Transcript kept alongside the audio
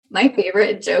My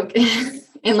favorite joke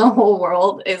in the whole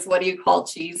world is, what do you call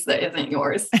cheese that isn't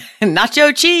yours?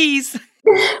 Nacho cheese.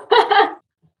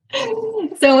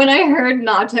 So when I heard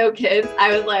Nacho Kids,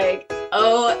 I was like,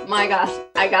 oh my gosh,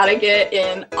 I gotta get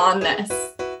in on this.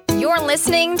 You're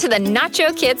listening to the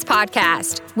Nacho Kids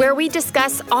Podcast, where we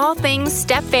discuss all things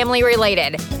step family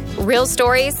related. Real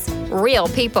stories, real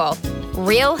people,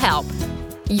 real help.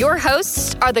 Your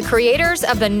hosts are the creators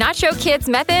of the Nacho Kids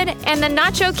Method and the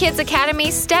Nacho Kids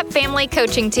Academy Step Family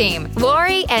Coaching Team,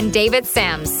 Lori and David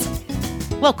Sims.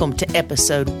 Welcome to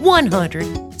episode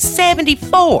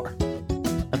 174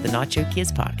 of the Nacho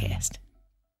Kids Podcast.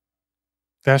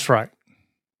 That's right.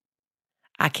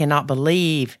 I cannot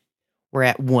believe we're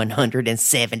at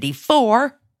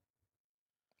 174.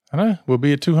 I know. We'll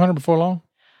be at 200 before long.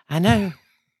 I know.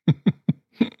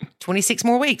 26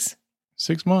 more weeks.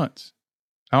 6 months.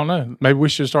 I don't know. Maybe we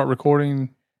should start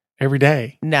recording every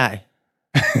day. No.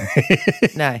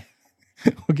 No.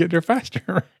 We'll get there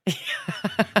faster.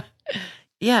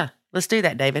 Yeah, let's do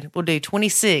that, David. We'll do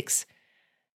 26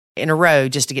 in a row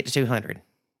just to get to 200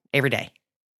 every day.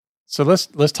 So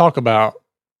let's talk about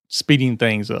speeding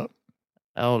things up.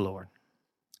 Oh, Lord.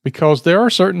 Because there are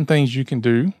certain things you can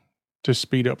do to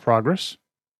speed up progress,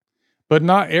 but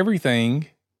not everything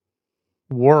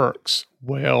works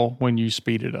well when you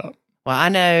speed it up. Well, I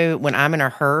know when I'm in a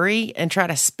hurry and try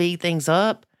to speed things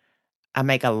up, I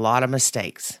make a lot of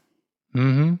mistakes.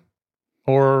 Mm-hmm.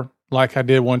 Or like I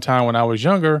did one time when I was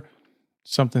younger,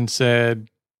 something said,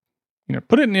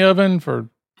 put it in the oven for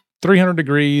 300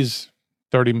 degrees,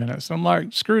 30 minutes. I'm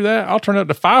like, screw that. I'll turn it up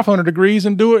to 500 degrees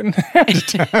and do it in half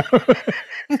the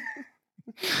time.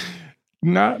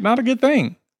 Not a good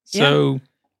thing. So,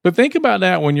 but think about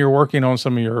that when you're working on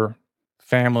some of your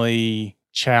family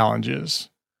challenges.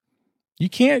 You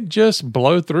can't just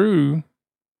blow through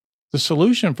the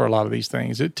solution for a lot of these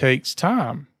things. It takes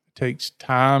time. It takes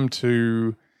time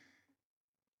to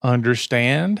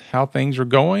understand how things are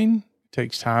going. It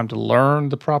takes time to learn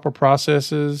the proper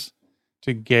processes,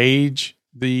 to gauge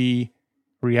the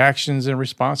reactions and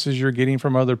responses you're getting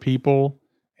from other people,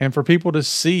 and for people to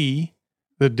see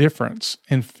the difference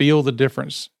and feel the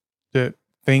difference that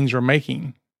things are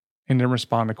making and then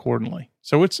respond accordingly.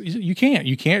 So you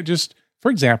can't just, for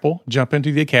example, jump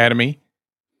into the academy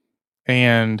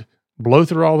and blow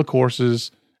through all the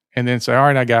courses and then say, all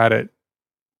right, I got it.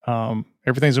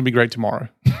 Everything's going to be great tomorrow.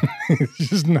 It's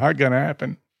just not going to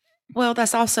happen. Well,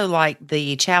 that's also like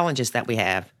the challenges that we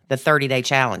have, the 30-day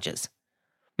challenges.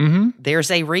 Mm-hmm.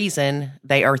 There's a reason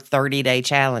they are 30-day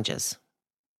challenges.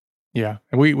 Yeah.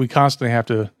 And we constantly have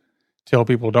to tell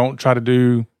people, don't try to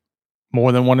do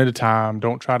more than one at a time.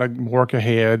 Don't try to work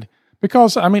ahead.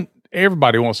 Because,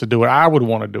 everybody wants to do it. I would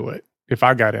want to do it if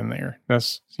I got in there.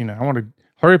 That's, I want to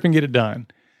hurry up and get it done.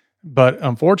 But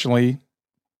unfortunately,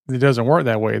 it doesn't work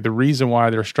that way. The reason why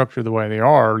they're structured the way they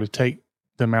are to take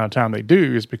the amount of time they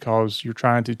do is because you're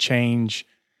trying to change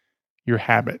your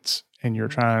habits and you're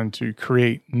trying to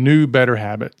create new, better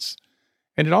habits.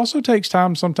 And it also takes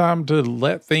time sometimes to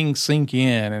let things sink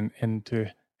in and to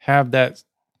have that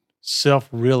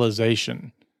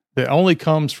self-realization that only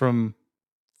comes from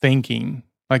thinking.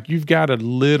 Like you've got to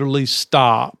literally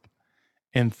stop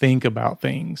and think about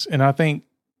things. And I think,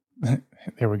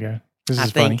 there we go. This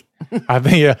is funny. I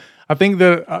think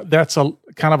that that's a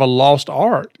kind of a lost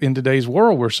art in today's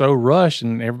world. We're so rushed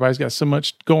and everybody's got so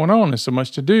much going on and so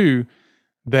much to do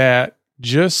that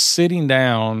just sitting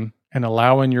down and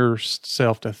allowing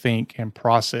yourself to think and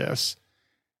process,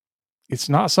 it's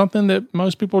not something that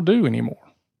most people do anymore.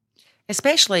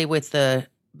 Especially with the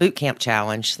boot camp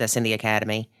challenge that's in the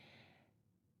academy.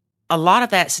 A lot of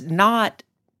that's not,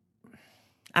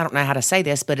 I don't know how to say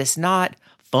this, but it's not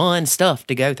fun stuff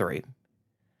to go through.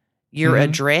 You're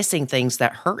addressing things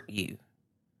that hurt you.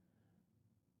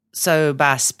 So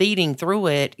by speeding through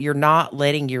it, you're not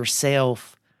letting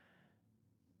yourself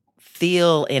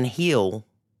feel and heal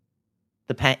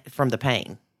the pain from the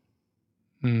pain.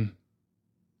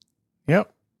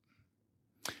 Yep.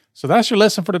 So that's your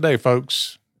lesson for today,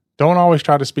 folks. Don't always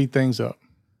try to speed things up.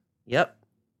 Yep.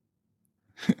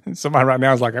 Somebody right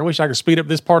now is like, I wish I could speed up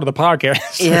this part of the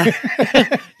podcast. Yeah.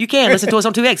 You can listen to us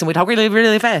on 2X and we talk really,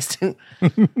 really fast.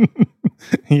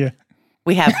 Yeah.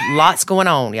 We have lots going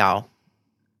on, y'all.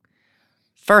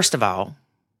 First of all,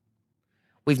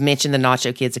 we've mentioned the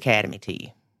Nacho Kids Academy to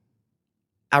you.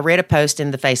 I read a post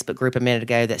in the Facebook group a minute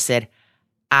ago that said,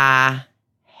 I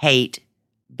hate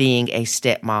being a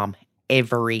stepmom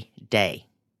every day.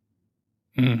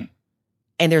 And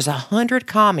there's 100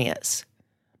 comments.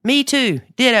 Me too.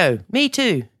 Ditto. Me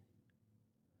too.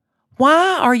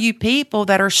 Why are you people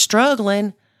that are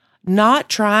struggling not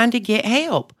trying to get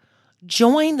help?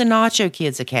 join the Nacho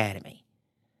Kids Academy.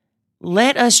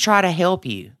 Let us try to help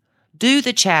you. Do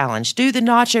the challenge. Do the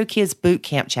Nacho Kids Boot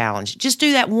Camp challenge. Just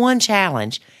do that one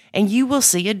challenge, and you will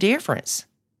see a difference.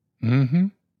 Mm-hmm.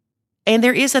 And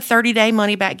there is a 30-day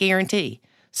money-back guarantee.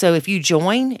 So if you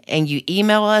join and you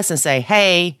email us and say,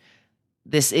 hey,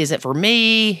 this isn't for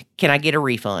me, can I get a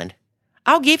refund?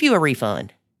 I'll give you a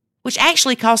refund, which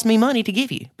actually costs me money to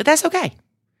give you, but that's okay.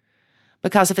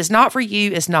 Because if it's not for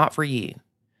you, it's not for you.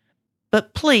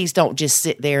 But please don't just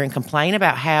sit there and complain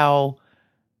about how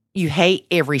you hate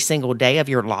every single day of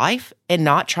your life and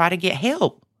not try to get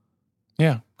help.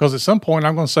 Yeah, because at some point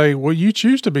I'm going to say, well, you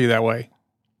choose to be that way.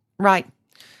 Right.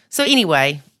 So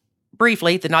anyway,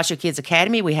 briefly, the Nacho Kids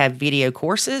Academy, we have video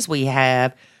courses, we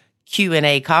have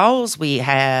Q&A calls, we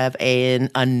have an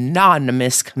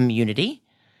anonymous community,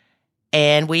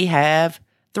 and we have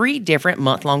 3 different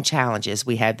month-long challenges.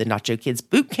 We have the Nacho Kids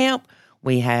Boot Camp,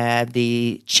 we have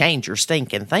the Change Your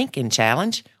Stinking Thinking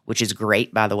Challenge, which is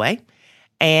great, by the way,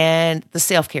 and the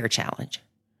Self-Care Challenge.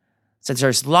 So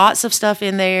there's lots of stuff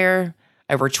in there,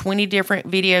 over 20 different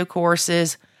video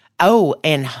courses. Oh,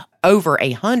 and over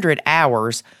 100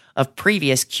 hours of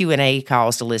previous Q&A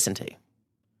calls to listen to.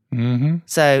 Mm-hmm.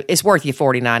 So it's worth you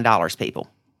 $49, people.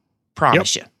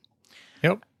 Promise you.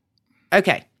 Yep.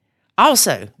 Okay.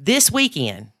 Also, this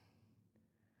weekend,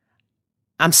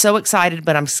 I'm so excited,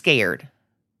 but I'm scared.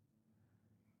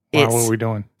 Wow, what are we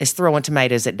doing? It's throwing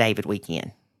tomatoes at David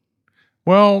weekend.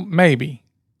 Well, maybe.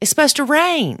 It's supposed to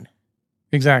rain.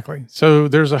 Exactly. So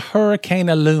there's a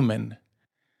hurricane looming.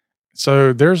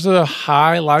 So there's a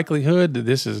high likelihood that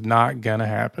this is not going to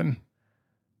happen.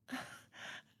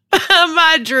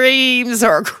 My dreams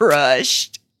are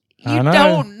crushed. You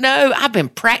don't know. I've been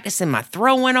practicing my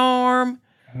throwing arm.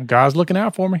 God's looking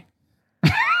out for me.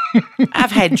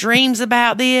 I've had dreams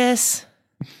about this.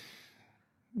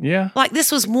 Yeah. Like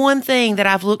this was one thing that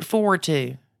I've looked forward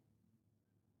to.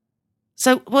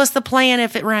 So what's the plan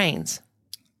if it rains?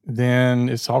 Then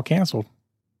it's all canceled.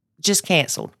 Just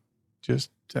canceled.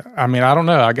 I don't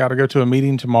know. I got to go to a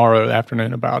meeting tomorrow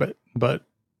afternoon about it. But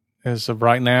as of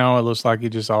right now, it looks like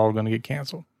it's just all going to get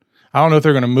canceled. I don't know if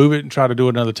they're going to move it and try to do it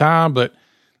another time. But,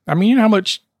 you know how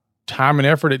much time and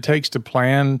effort it takes to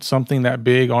plan something that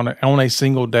big on a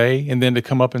single day and then to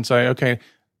come up and say, okay,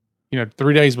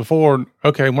 3 days before,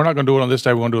 okay, we're not going to do it on this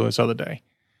day. We're going to do it this other day.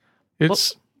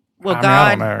 It's... Well,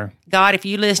 I don't know. God, if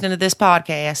you listening to this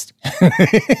podcast,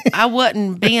 I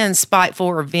wasn't being spiteful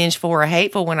or vengeful or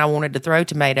hateful when I wanted to throw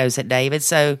tomatoes at David.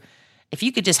 So if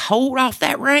you could just hold off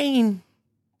that rain,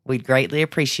 we'd greatly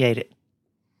appreciate it.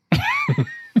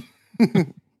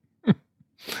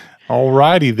 All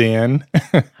righty then.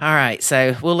 All right.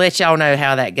 So we'll let y'all know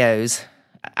how that goes.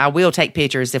 I will take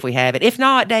pictures if we have it. If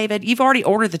not, David, you've already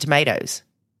ordered the tomatoes.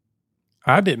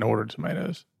 I didn't order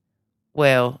tomatoes.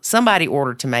 Well, somebody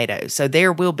ordered tomatoes, so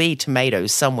there will be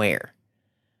tomatoes somewhere.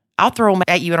 I'll throw them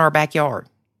at you in our backyard.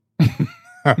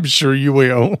 I'm sure you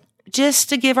will. Just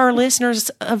to give our listeners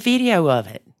a video of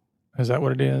it. Is that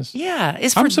what it is? Yeah,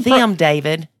 it's for them,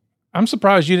 David. I'm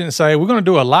surprised you didn't say, we're going to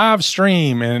do a live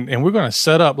stream and we're going to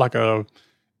set up like a,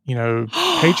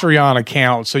 Patreon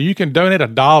account so you can donate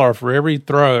 $1 for every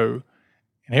throw.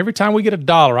 And every time we get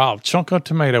 $1, I'll chunk a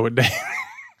tomato with David.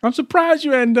 I'm surprised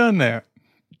you hadn't done that.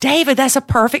 David, that's a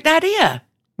perfect idea.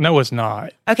 No, it's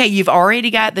not. Okay, you've already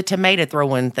got the tomato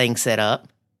throwing thing set up.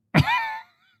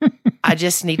 I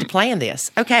just need to plan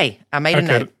this. Okay, I made a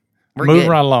note. We're Move good.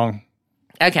 right along.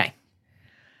 Okay.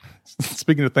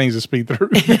 Speaking of things to speed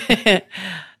through.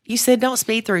 You said don't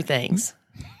speed through things.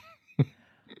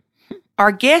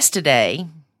 Our guest today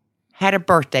had a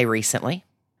birthday recently.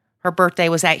 Her birthday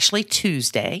was actually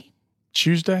Tuesday.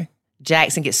 Tuesday?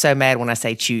 Jackson gets so mad when I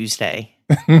say Tuesday.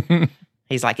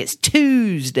 He's like, it's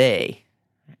Tuesday.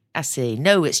 I say,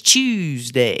 no, it's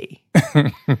Tuesday.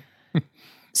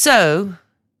 So,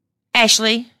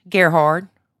 Ashley, Gerhard,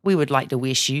 we would like to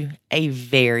wish you a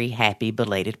very happy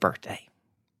belated birthday.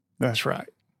 That's right.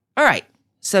 All right.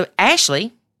 So,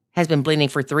 Ashley has been blending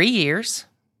for 3 years,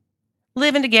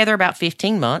 living together about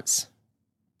 15 months,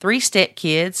 3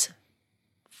 stepkids,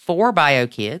 4 bio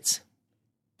kids,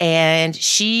 and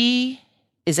she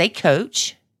is a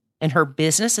coach. And her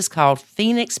business is called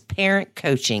Phoenix Parent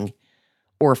Coaching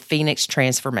or Phoenix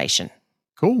Transformation.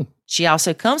 Cool. She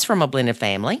also comes from a blended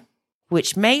family,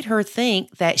 which made her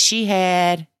think that she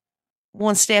had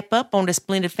one step up on this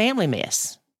blended family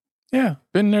mess. Yeah,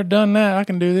 been there, done that. I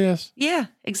can do this. Yeah,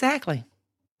 exactly.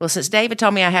 Well, since David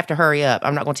told me I have to hurry up,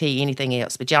 I'm not going to tell you anything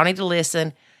else, but y'all need to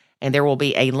listen, and there will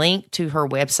be a link to her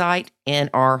website in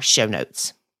our show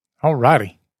notes. All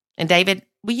righty. And David,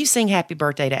 will you sing happy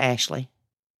birthday to Ashley?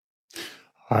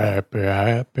 Happy,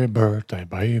 happy birthday,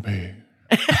 baby.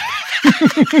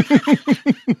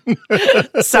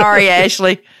 Sorry,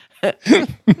 Ashley. Thank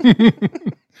you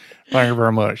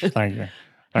very much. Thank you.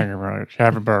 Thank you very much.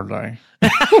 Happy birthday.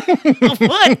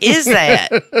 What is that?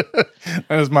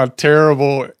 That is my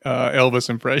terrible Elvis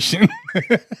impression.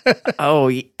 Oh,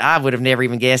 I would have never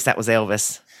even guessed that was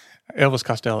Elvis. Elvis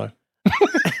Costello.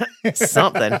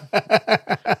 Something.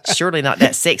 Surely not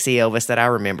that sexy Elvis that I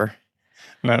remember.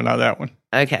 No, not that one.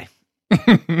 Okay.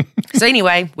 So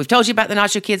anyway, we've told you about the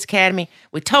Nacho Kids Academy.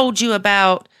 We told you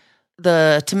about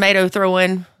the tomato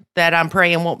throwing that I'm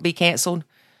praying won't be canceled.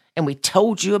 And we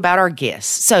told you about our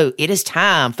guests. So it is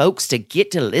time, folks, to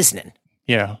get to listening.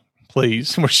 Yeah,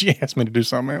 please. Well, she asked me to do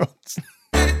something else.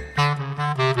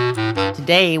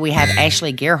 Today, we have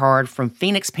Ashley Gerhard from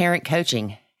Phoenix Parent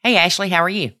Coaching. Hey, Ashley, how are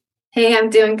you? Hey, I'm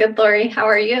doing good, Lori. How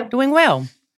are you? Doing well.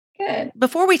 Good.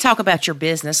 Before we talk about your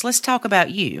business, let's talk about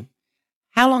you.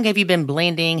 How long have you been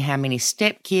blending? How many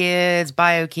stepkids,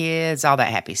 bio kids, all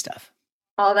that happy stuff?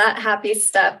 All that happy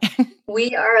stuff.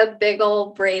 We are a big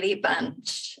old Brady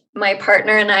bunch. My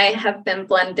partner and I have been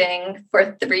blending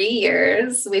for 3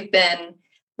 years. We've been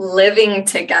living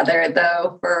together,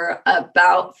 though, for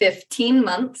about 15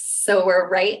 months. So we're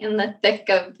right in the thick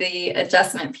of the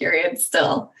adjustment period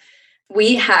still.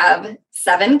 We have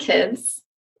 7 kids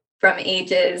from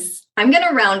ages, I'm going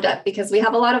to round up because we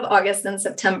have a lot of August and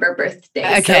September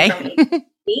birthdays. Okay. So from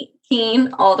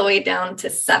 18 all the way down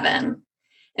to 7.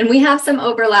 And we have some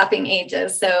overlapping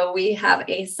ages. So we have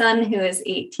a son who is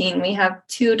 18. We have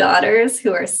 2 daughters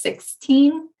who are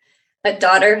 16, a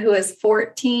daughter who is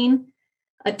 14,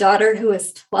 a daughter who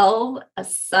is 12, a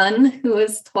son who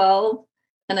is 12,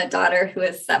 and a daughter who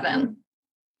is 7.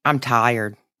 I'm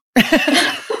tired.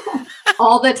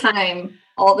 All the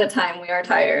time we are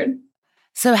tired.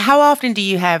 So how often do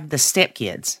you have the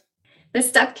stepkids? The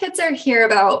stepkids are here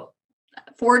about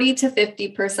 40 to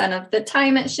 50% of the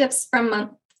time. It shifts from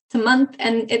month to month,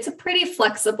 and it's a pretty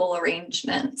flexible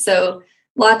arrangement. So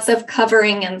lots of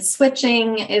covering and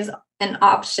switching is an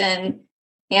option,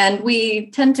 and we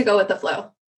tend to go with the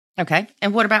flow. Okay.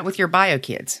 And what about with your bio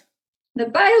kids? The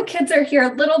bio kids are here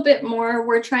a little bit more.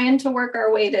 We're trying to work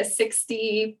our way to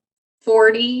 60,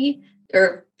 40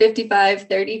 or 55,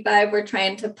 35. We're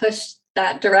trying to push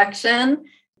that direction.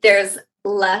 There's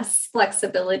less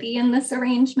flexibility in this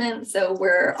arrangement. So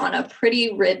we're on a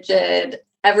pretty rigid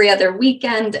every other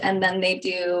weekend, and then they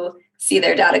do see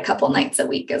their dad a couple nights a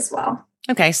week as well.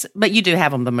 Okay. So, but you do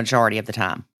have them the majority of the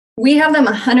time. We have them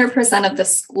 100% of the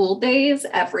school days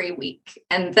every week.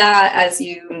 And that, as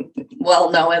you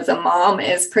well know as a mom,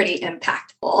 is pretty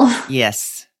impactful.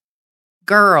 Yes.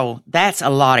 Girl, that's a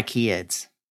lot of kids.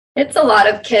 It's a lot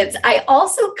of kids. I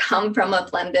also come from a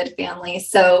blended family.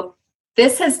 So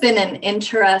this has been an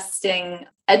interesting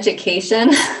education,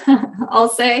 I'll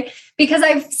say, because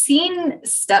I've seen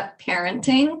step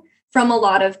parenting from a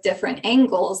lot of different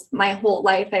angles. My whole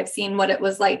life, I've seen what it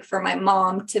was like for my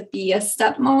mom to be a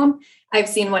stepmom. I've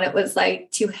seen what it was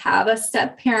like to have a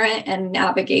step parent and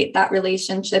navigate that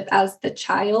relationship as the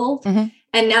child. Mm-hmm.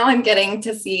 And now I'm getting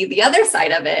to see the other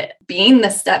side of it, being the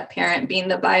step parent, being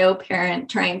the bio parent,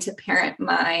 trying to parent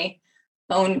my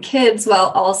own kids while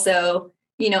also,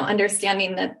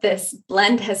 understanding that this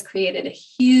blend has created a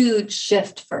huge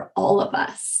shift for all of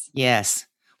us. Yes.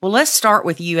 Well, let's start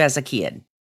with you as a kid.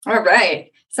 All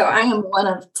right. So I am one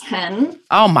of 10.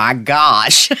 Oh my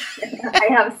gosh. I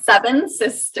have 7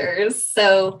 sisters.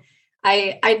 So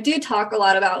I do talk a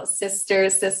lot about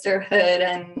sisterhood,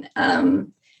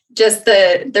 and just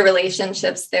the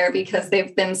relationships there, because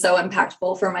they've been so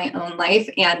impactful for my own life.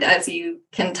 And as you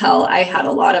can tell, I had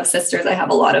a lot of sisters. I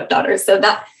have a lot of daughters. So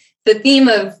that the theme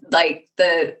of like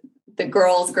the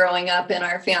girls growing up in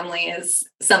our family is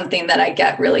something that I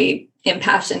get really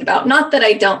impassioned about. Not that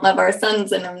I don't love our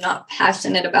sons and I'm not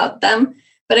passionate about them,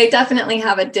 but I definitely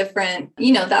have a different,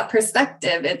 that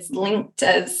perspective. It's linked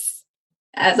as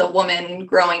a woman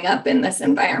growing up in this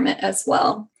environment as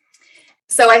well.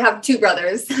 So I have 2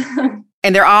 brothers.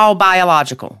 And they're all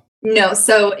biological? No.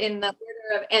 So in the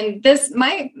order of, and this,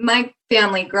 my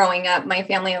family growing up, my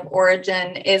family of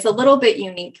origin is a little bit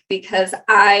unique because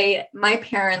my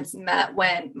parents met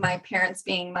when, my parents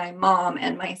being my mom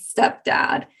and my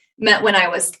stepdad, met when I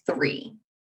was 3.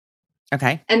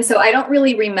 Okay. And so I don't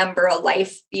really remember a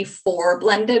life before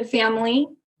blended family.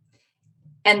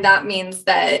 And that means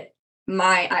that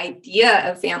my idea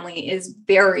of family is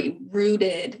very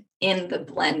rooted in the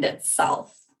blend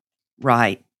itself.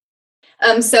 Right.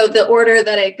 So the order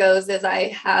that it goes is I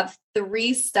have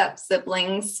 3 step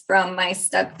siblings from my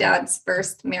stepdad's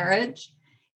first marriage.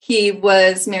 He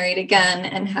was married again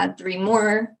and had 3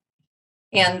 more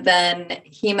And then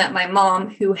he met my mom,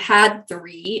 who had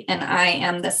 3, and I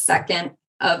am the second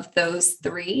of those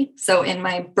 3. So in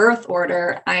my birth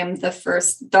order, I'm the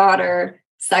first daughter,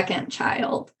 second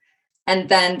child. And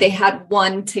then they had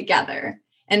 1 together.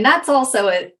 And that's also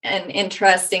an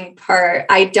interesting part.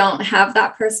 I don't have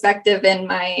that perspective in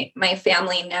my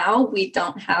family now. We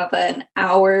don't have an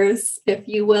ours, if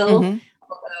you will. Mm-hmm.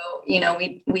 Although,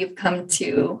 we've come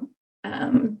to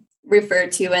refer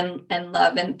to and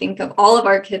love and think of all of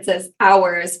our kids as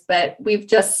ours, but we've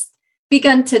just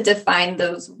begun to define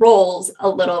those roles a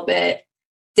little bit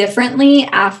differently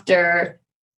after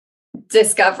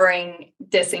discovering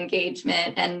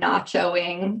disengagement and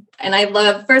nachoing. And I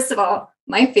love, first of all,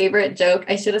 my favorite joke,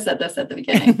 I should have said this at the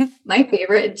beginning. My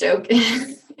favorite joke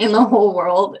in the whole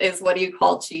world is, what do you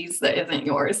call cheese that isn't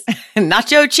yours?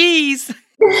 Nacho cheese.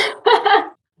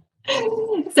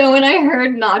 So when I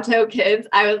heard Nacho Kids,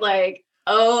 I was like,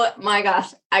 oh my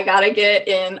gosh, I got to get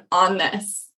in on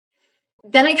this.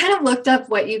 Then I kind of looked up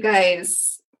what you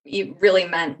really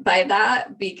meant by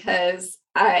that, because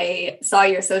I saw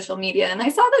your social media and I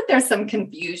saw that there's some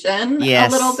confusion a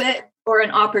little bit, or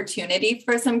an opportunity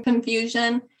for some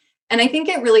confusion. And I think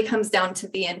it really comes down to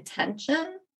the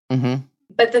intention. Mm-hmm.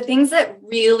 But the things that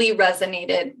really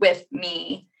resonated with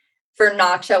me for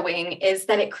nachoing is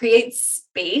that it creates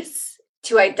space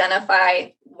to identify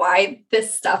why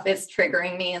this stuff is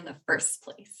triggering me in the first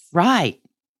place. Right.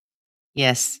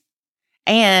 Yes.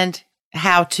 And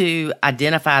how to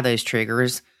identify those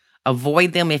triggers,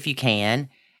 avoid them if you can,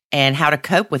 and how to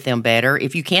cope with them better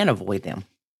if you can avoid them.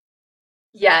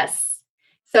 Yes.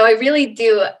 So I really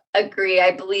do agree.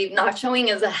 I believe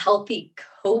nachoing is a healthy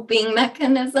coping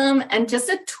mechanism and just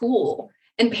a tool.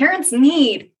 And parents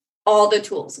need all the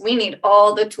tools. We need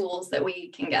all the tools that we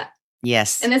can get.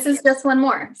 Yes. And this is just one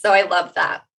more. So I love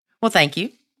that. Well, thank you.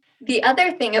 The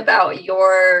other thing about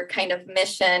your kind of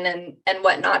mission and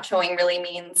what nachoing really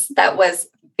means that was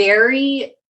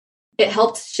it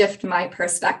helped shift my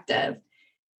perspective,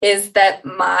 is that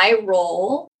my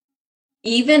role,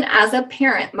 even as a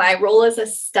parent, my role as a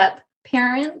step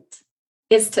parent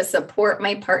is to support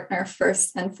my partner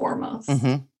first and foremost.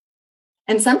 Mm-hmm.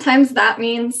 And sometimes that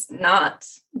means not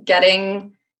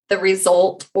getting the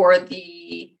result or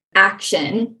the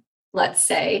action, let's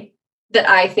say, that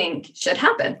I think should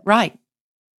happen. Right.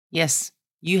 Yes.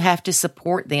 You have to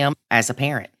support them as a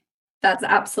parent. That's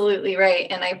absolutely right.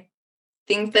 And I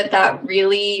think that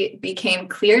really became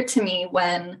clear to me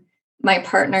when my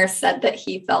partner said that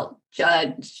he felt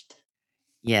judged.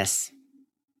 Yes.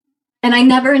 And I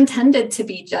never intended to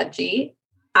be judgy.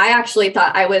 I actually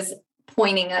thought I was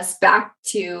pointing us back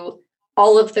to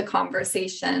all of the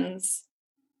conversations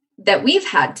that we've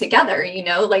had together,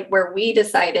 like where we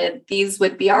decided these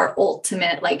would be our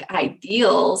ultimate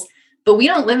ideals, but we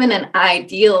don't live in an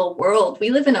ideal world. We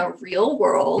live in a real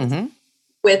world Mm-hmm.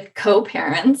 with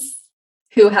co-parents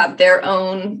who have their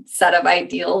own set of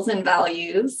ideals and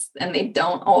values, and they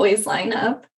don't always line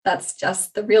up. That's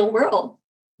just the real world.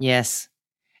 Yes.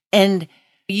 And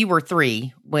you were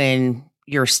 3 when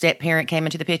your step parent came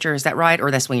into the picture. Is that right?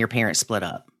 Or that's when your parents split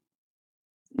up?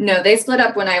 No, they split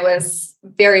up when I was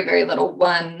very, very little,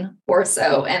 1 or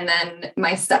so. And then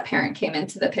my step parent came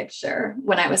into the picture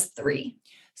when I was 3.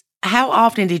 How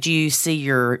often did you see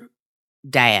your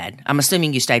dad? I'm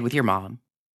assuming you stayed with your mom.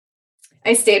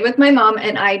 I stayed with my mom,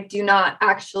 and I do not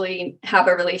actually have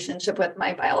a relationship with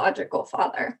my biological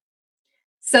father.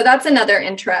 So that's another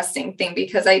interesting thing,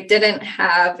 because I didn't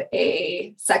have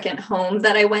a second home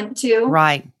that I went to.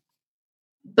 Right.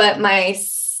 But my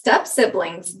step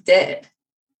siblings did.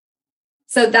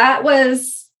 So that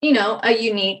was, a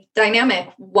unique dynamic.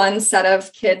 One set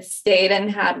of kids stayed and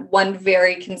had one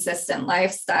very consistent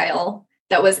lifestyle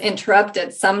that was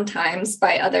interrupted sometimes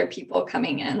by other people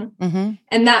coming in. Mm-hmm.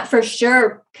 And that for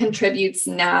sure contributes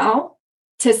now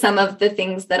to some of the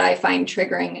things that I find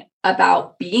triggering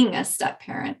about being a step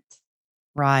parent.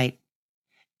 Right.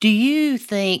 Do you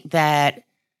think that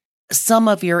some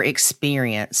of your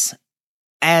experience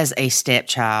as a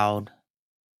stepchild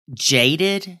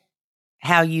jaded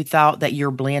how you thought that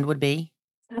your blend would be?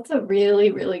 That's a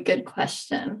really, really good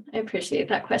question. I appreciate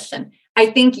that question. I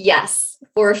think yes,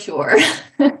 for sure.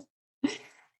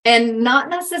 And not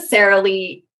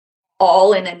necessarily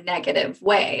all in a negative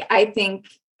way. I think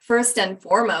first and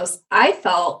foremost, I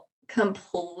felt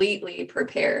completely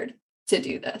prepared to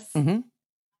do this. Mm-hmm.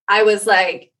 I was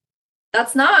like,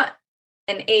 that's not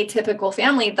an atypical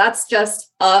family. That's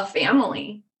just a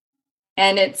family.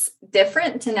 And it's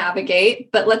different to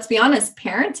navigate. But let's be honest,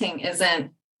 parenting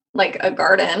isn't like a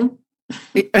garden.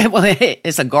 Well,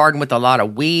 it's a garden with a lot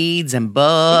of weeds and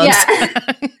bugs.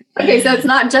 Yeah. Okay, so it's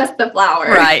not just the flowers.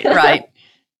 Right.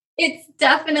 it's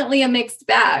definitely a mixed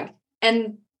bag.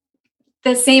 And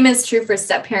the same is true for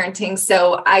step parenting.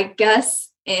 So I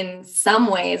guess in some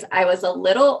ways I was a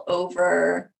little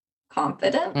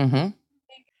overconfident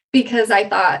because I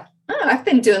thought, oh, I've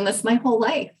been doing this my whole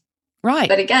life. Right.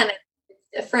 But again, it's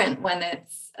different when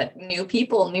it's new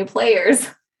people, new players.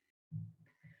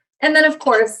 And then of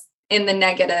course, in the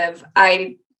negative,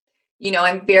 I'm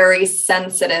very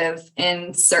sensitive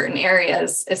in certain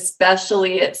areas,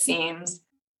 especially it seems,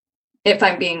 if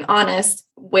I'm being honest,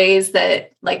 ways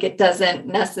that like it doesn't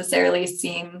necessarily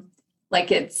seem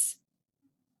like it's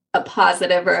a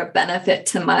positive or a benefit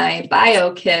to my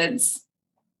bio kids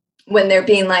when they're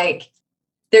being like,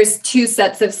 there's two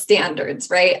sets of standards,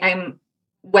 right?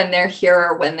 When they're here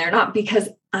or when they're not, because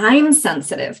I'm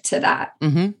sensitive to that.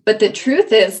 But the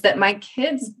truth is that my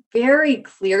kids very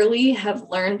clearly have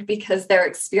learned, because their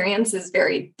experience is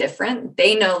very different.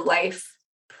 They know life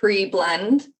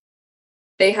pre-blend.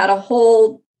 They had a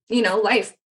whole,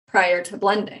 life prior to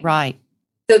blending. Right.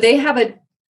 So they have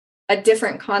a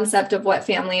different concept of what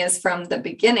family is from the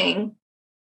beginning.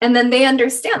 And then they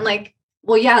understand like,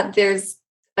 well, yeah, there's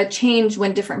a change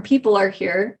when different people are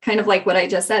here, kind of like what I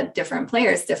just said, different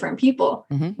players, different people.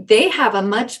 They have a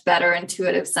much better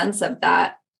intuitive sense of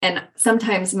that. And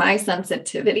sometimes my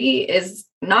sensitivity is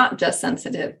not just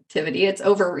sensitivity, it's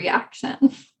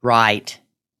overreaction. Right.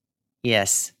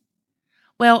 Yes.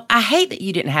 Well, I hate that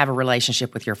you didn't have a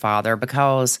relationship with your father,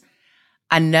 because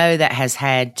I know that has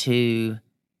had to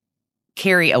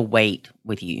carry a weight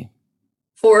with you.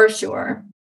 For sure.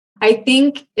 I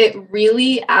think it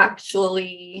really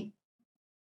actually,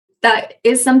 that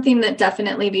is something that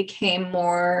definitely became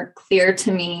more clear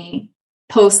to me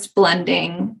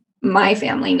post-blending my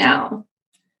family now.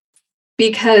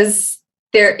 Because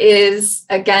there is,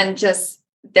 again,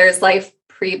 there's life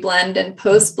pre-blend and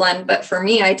post-blend. But for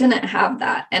me, I didn't have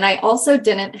that. And I also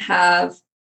didn't have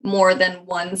more than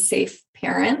one safe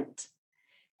parent.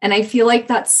 And I feel like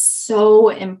that's so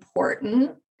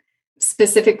important,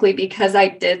 specifically because I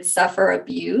did suffer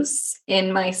abuse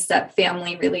in my step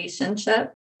family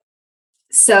relationship.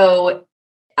 So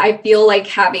I feel like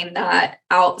having that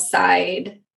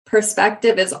outside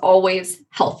perspective is always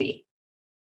healthy.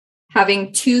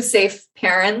 Having two safe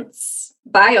parents,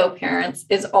 bio parents,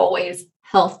 is always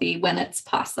healthy when it's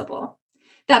possible.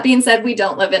 That being said, we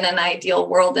don't live in an ideal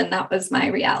world, and that was my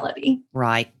reality.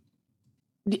 Right.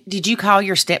 Did you call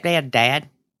your stepdad Dad?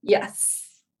 Yes.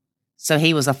 So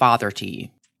he was a father to you?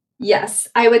 Yes.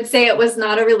 I would say it was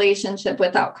not a relationship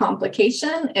without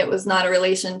complication. It was not a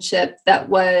relationship that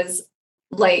was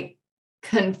like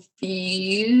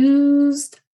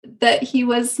confused that he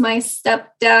was my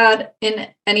stepdad in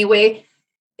any way.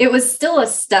 It was still a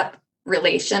step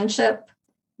relationship,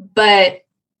 but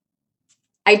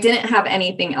I didn't have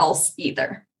anything else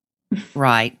either.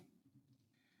 Right.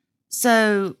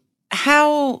 So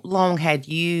how long had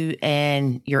you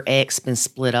and your ex been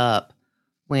split up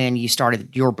when you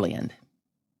started your blend?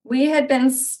 We had been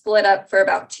split up for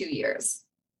about 2 years.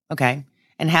 Okay.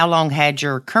 And how long had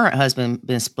your current husband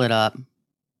been split up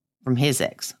from his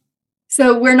ex?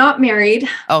 So we're not married.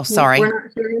 Oh, sorry. We're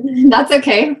not sure. That's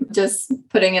okay. Just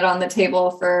putting it on the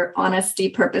table for honesty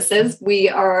purposes. We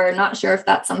are not sure if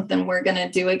that's something we're going to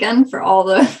do again for all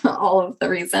of the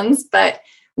reasons, but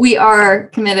we are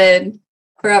committed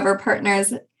forever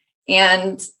partners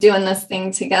and doing this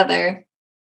thing together.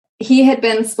 He had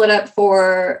been split up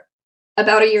for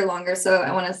about a year longer. So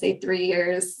I want to say 3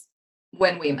 years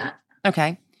when we met.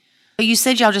 Okay. But you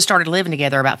said y'all just started living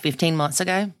together about 15 months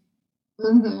ago?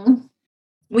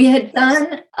 We had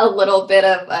done a little bit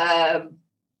of,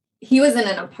 he was in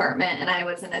an apartment and I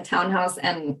was in a townhouse.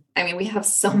 And I mean, we have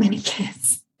so many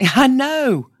kids. I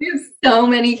know. We have so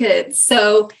many kids.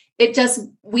 So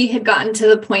we had gotten to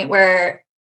the point where,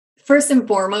 first and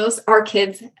foremost, our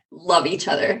kids love each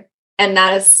other. And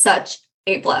that is such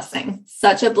a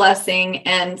blessing,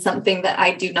 and something that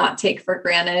I do not take for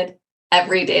granted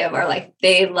every day of our life.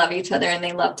 They love each other and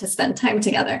they love to spend time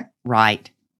together. Right.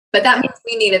 But that means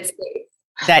we needed space.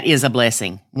 That is a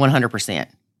blessing, 100%.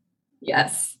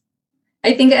 Yes.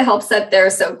 I think it helps that they're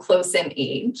so close in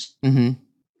age.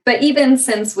 But even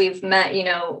since we've met,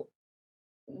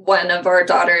 one of our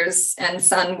daughters and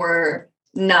son were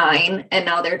 9 and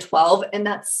now they're 12. And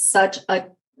that's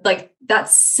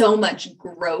so much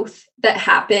growth that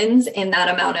happens in that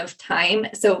amount of time.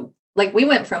 So we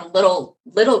went from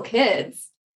little kids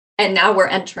and now we're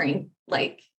entering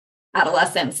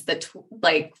adolescence,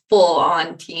 full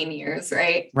on teen years,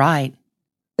 right? Right.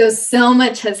 So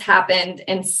much has happened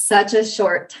in such a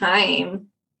short time.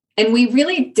 And we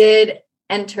really did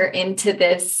enter into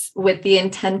this with the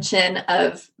intention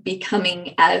of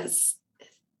becoming as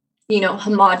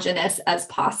homogenous as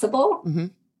possible. Mm-hmm.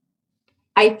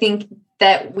 I think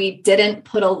that we didn't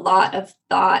put a lot of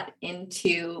thought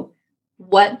into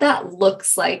what that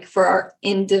looks like for our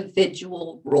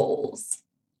individual roles.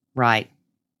 Right.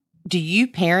 Do you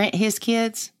parent his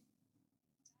kids?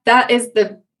 That is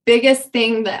the biggest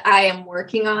thing that I am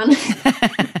working on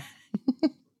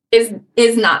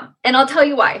is not. And I'll tell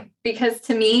you why. Because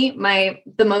to me,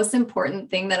 the most important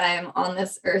thing that I am on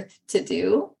this earth to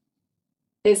do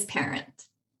is parent.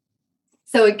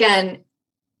 So again,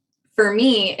 for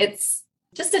me, it's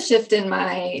just a shift in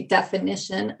my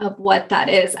definition of what that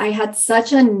is. I had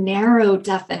such a narrow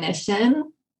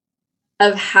definition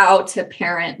of how to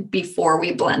parent before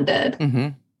we blended. Mm-hmm.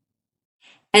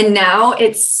 And now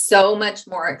it's so much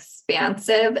more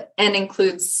expansive and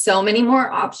includes so many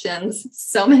more options,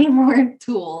 so many more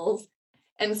tools,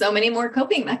 and so many more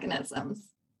coping mechanisms.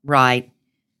 Right.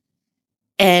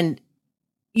 And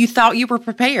you thought you were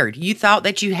prepared. You thought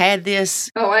that you had this.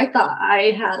 Oh, I thought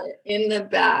I had it in the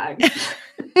bag.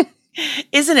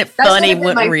 Isn't it funny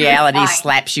when reality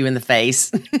slaps you in the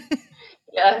face?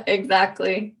 Yeah,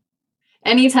 exactly.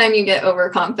 Anytime you get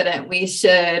overconfident, we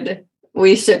should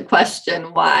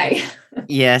question why.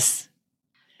 Yes.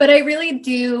 But I really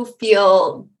do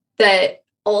feel that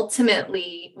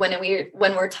ultimately when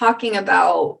we're talking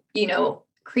about,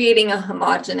 creating a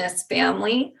homogeneous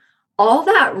family, all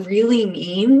that really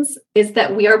means is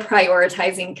that we are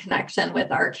prioritizing connection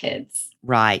with our kids.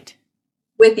 Right.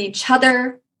 With each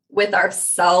other, with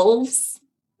ourselves.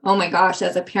 Oh my gosh,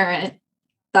 as a parent,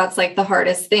 that's like the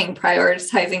hardest thing,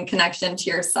 prioritizing connection to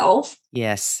yourself.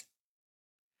 Yes.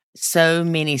 So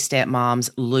many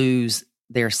stepmoms lose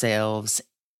themselves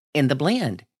in the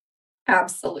blend.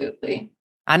 Absolutely.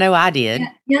 I know I did.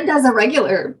 And as a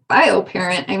regular bio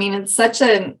parent, I mean, it's such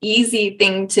an easy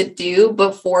thing to do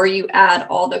before you add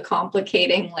all the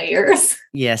complicating layers.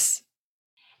 Yes.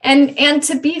 And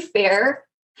to be fair,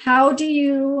 how do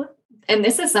you, and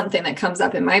this is something that comes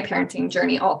up in my parenting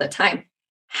journey all the time,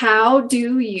 how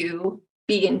do you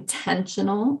be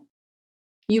intentional?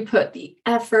 You put the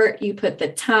effort, you put the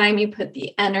time, you put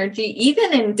the energy,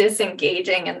 even in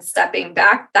disengaging and stepping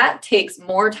back, that takes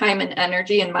more time and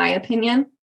energy, in my opinion,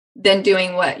 than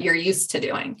doing what you're used to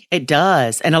doing. It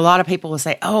does. And a lot of people will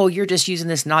say, oh, you're just using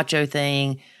this nacho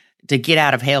thing to get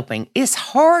out of helping. It's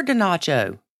hard to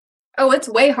nacho. Oh, it's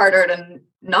way harder to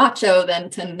nacho than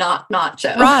to not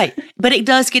nacho. Right. But it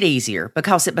does get easier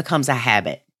because it becomes a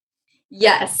habit.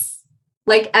 Yes.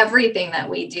 Like everything that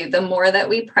we do, the more that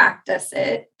we practice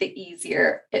it, the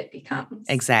easier it becomes.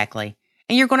 Exactly.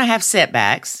 And you're going to have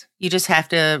setbacks. You just have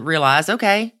to realize,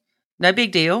 okay, no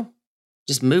big deal.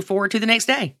 Just move forward to the next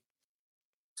day.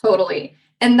 Totally.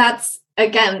 And that's,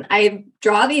 again, I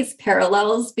draw these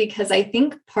parallels because I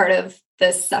think part of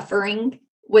the suffering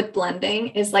with blending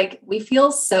is like, we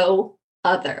feel so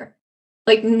other.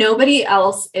 Like nobody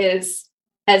else is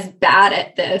as bad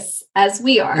at this as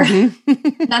we are.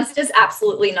 Mm-hmm. That's just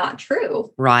absolutely not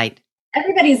true. Right.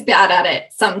 Everybody's bad at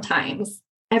it sometimes.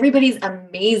 Everybody's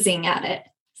amazing at it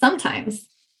sometimes.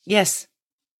 Yes,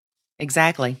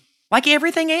 exactly. Like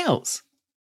everything else.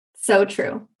 So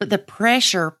true. But the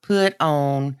pressure put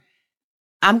on,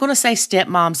 I'm going to say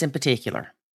stepmoms in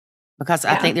particular, because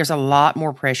I think there's a lot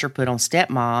more pressure put on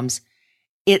stepmoms.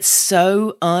 It's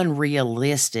so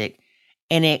unrealistic.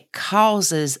 And it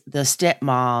causes the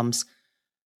stepmoms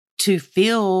to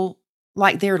feel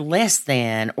like they're less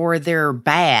than, or they're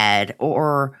bad,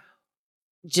 or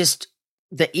just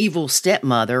the evil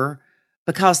stepmother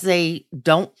because they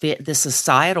don't fit the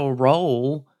societal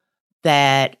role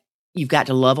that you've got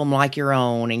to love them like your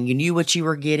own and you knew what you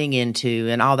were getting into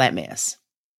and all that mess.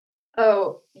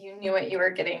 Oh, you knew what you were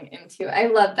getting into. I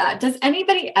love that. Does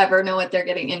anybody ever know what they're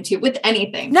getting into with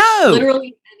anything? No.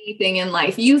 Literally anything in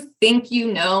life. You think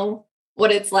you know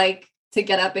what it's like to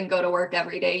get up and go to work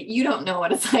every day. You don't know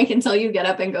what it's like until you get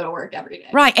up and go to work every day.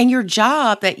 Right. And your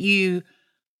job that you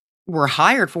were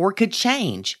hired for could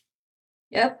change.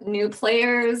 Yep. New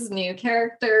players, new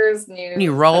characters,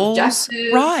 new roles.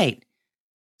 Objectives. Right.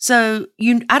 So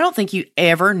I don't think you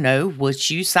ever know what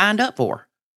you signed up for.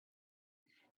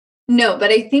 No,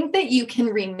 but I think that you can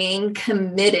remain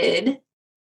committed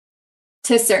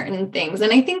to certain things.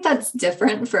 And I think that's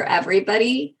different for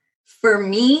everybody. For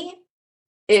me,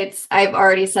 I've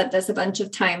already said this a bunch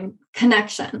of times,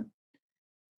 connection.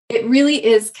 It really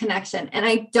is connection. And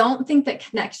I don't think that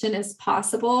connection is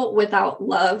possible without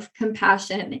love,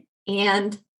 compassion,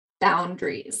 and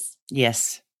boundaries.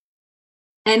 Yes.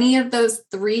 Any of those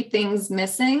three things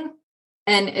missing,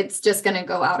 and it's just going to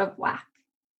go out of whack.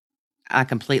 I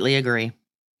completely agree.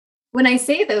 When I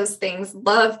say those things,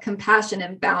 love, compassion,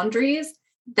 and boundaries,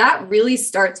 that really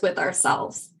starts with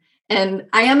ourselves. And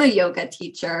I am a yoga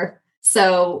teacher.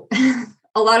 So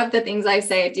a lot of the things I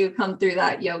say do come through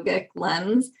that yogic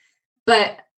lens.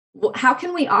 But how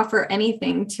can we offer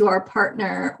anything to our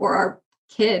partner or our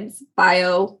kids,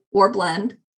 bio or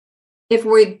blend, if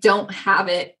we don't have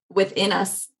it within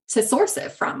us to source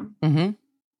it from? Mm-hmm.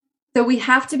 So we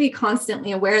have to be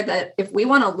constantly aware that if we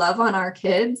want to love on our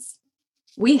kids,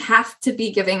 we have to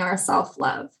be giving ourselves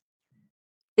love.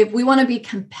 If we want to be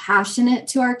compassionate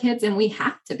to our kids, and we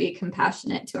have to be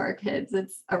compassionate to our kids,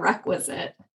 it's a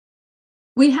requisite.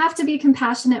 We have to be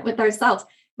compassionate with ourselves.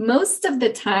 Most of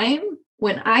the time,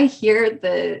 when I hear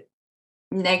the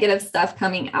negative stuff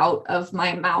coming out of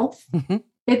my mouth, Mm-hmm.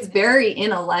 it's very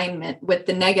in alignment with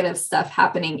the negative stuff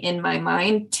happening in my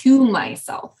mind to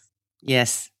myself.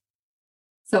 Yes.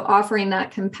 So offering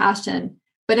that compassion,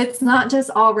 but it's not just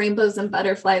all rainbows and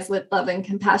butterflies with love and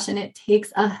compassion. It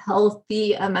takes a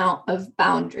healthy amount of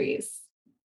boundaries.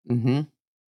 Mm-hmm.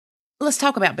 Let's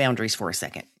talk about boundaries for a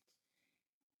second.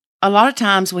 A lot of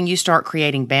times when you start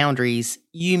creating boundaries,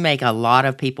 you make a lot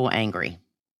of people angry.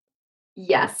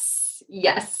 Yes,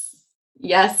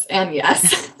 and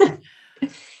yes.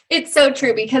 It's so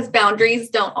true, because boundaries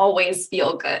don't always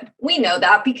feel good. We know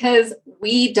that because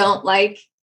we don't like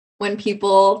when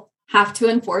people have to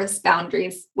enforce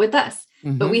boundaries with us.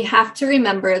 Mm-hmm. But we have to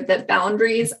remember that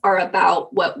boundaries are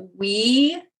about what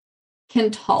we can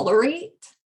tolerate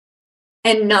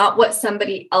and not what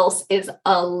somebody else is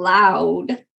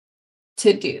allowed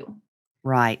to do.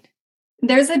 Right.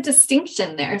 There's a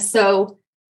distinction there. So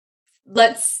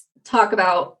let's talk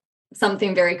about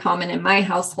something very common in my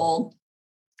household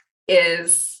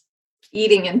is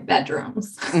eating in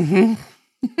bedrooms, Mm-hmm.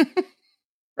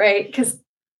 right? Because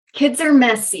kids are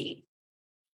messy.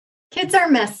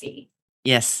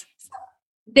 Yes.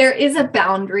 There is a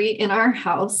boundary in our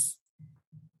house.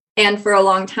 And for a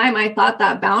long time, I thought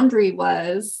that boundary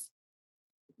was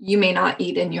you may not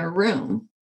eat in your room.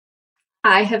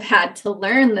 I have had to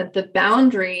learn that the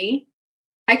boundary,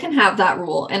 I can have that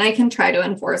rule and I can try to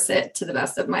enforce it to the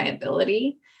best of my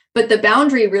ability. But the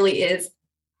boundary really is,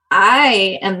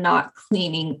 I am not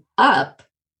cleaning up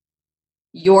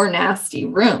your nasty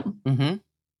room. Mm-hmm.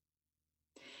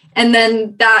 And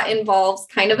then that involves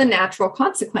kind of a natural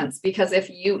consequence, because if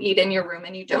you eat in your room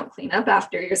and you don't clean up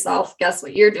after yourself, guess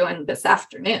what you're doing this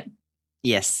afternoon?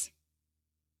 Yes.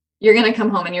 You're going to come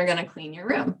home and you're going to clean your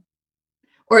room.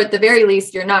 Or at the very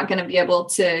least, you're not going to be able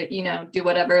to, do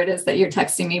whatever it is that you're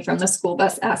texting me from the school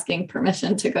bus asking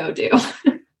permission to go do.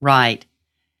 Right.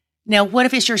 Now, what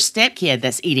if it's your stepkid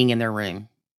that's eating in their room?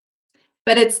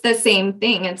 But it's the same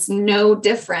thing. It's no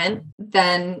different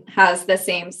than has the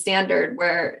same standard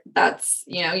where that's,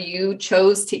 you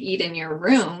chose to eat in your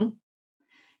room.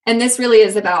 And this really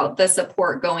is about the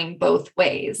support going both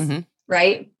ways, Mm-hmm.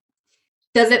 right?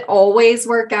 Does it always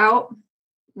work out?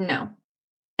 No.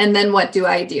 And then what do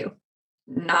I do?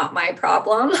 Not my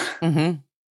problem. Mm-hmm.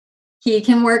 He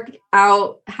can work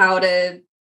out how to,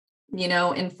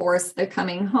 enforce the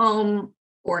coming home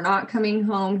or not coming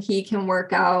home. He can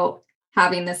work out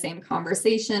having the same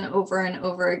conversation over and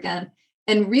over again.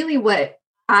 And really what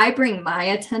I bring my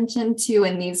attention to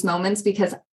in these moments,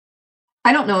 because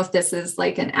I don't know if this is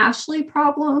like an Ashley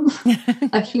problem,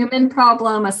 a human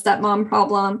problem, a stepmom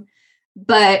problem,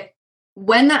 but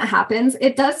when that happens,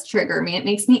 it does trigger me. It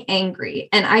makes me angry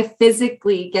and I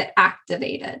physically get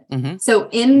activated. Mm-hmm. So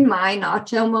in my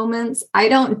nacho moments, I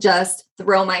don't just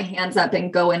throw my hands up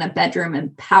and go in a bedroom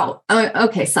and pout.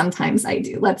 Okay, sometimes I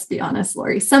do. Let's be honest,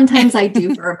 Lori. Sometimes I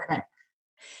do for a minute.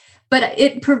 But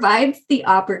it provides the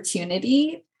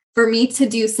opportunity for me to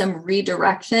do some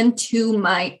redirection to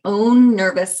my own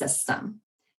nervous system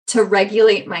to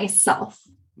regulate myself.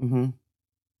 Mm-hmm.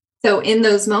 So in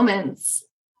those moments,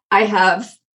 I have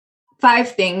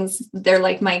 5 things. They're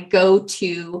like my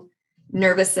go-to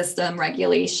nervous system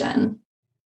regulation.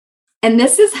 And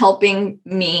this is helping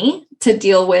me to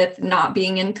deal with not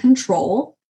being in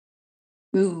control.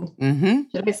 Ooh, Mm-hmm.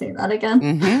 should I say that again?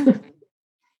 Mm-hmm.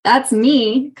 That's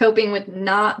me coping with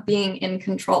not being in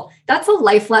control. That's a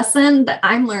life lesson that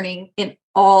I'm learning in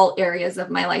all areas of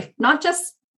my life, not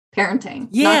just parenting,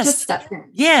 Yes. not just step-parenting.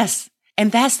 Yes. And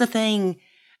that's the thing.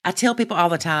 I tell people all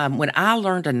the time, when I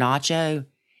learned a nacho,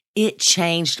 it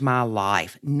changed my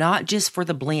life, not just for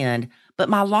the blend, but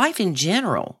my life in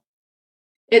general.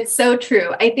 It's so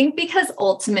true. I think because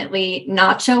ultimately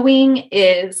nachoing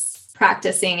is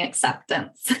practicing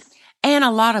acceptance. And a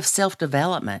lot of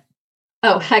self-development.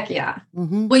 Oh, heck yeah.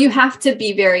 Mm-hmm. Well, you have to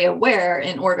be very aware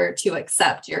in order to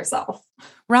accept yourself.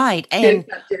 Right. to And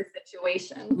accept your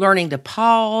situation. learning to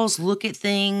pause, look at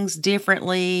things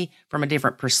differently from a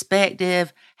different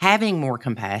perspective, having more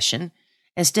compassion.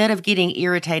 Instead of getting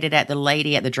irritated at the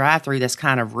lady at the drive-thru that's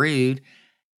kind of rude,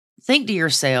 think to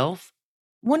yourself,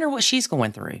 wonder what she's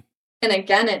going through. And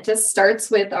again, it just starts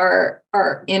with our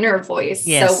inner voice.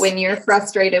 Yes. So when you're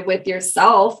frustrated with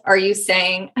yourself, are you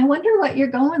saying, I wonder what you're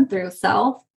going through,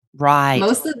 self? Right.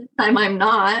 Most of the time I'm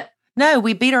not. No,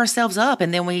 we beat ourselves up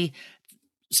and then we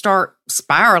start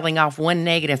spiraling off one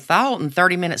negative thought, and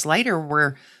 30 minutes later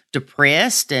we're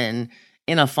depressed and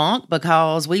in a funk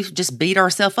because we've just beat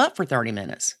ourselves up for 30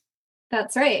 minutes.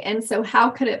 That's right. And so how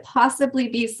could it possibly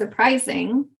be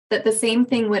surprising that the same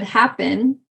thing would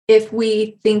happen if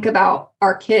we think about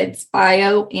our kids,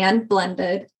 bio and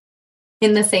blended,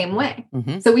 in the same way?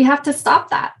 Mm-hmm. So we have to stop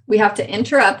that. We have to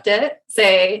interrupt it,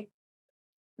 say,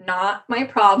 not my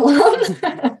problem.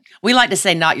 We like to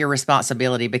say not your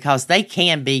responsibility because they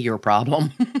can be your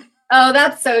problem. Oh,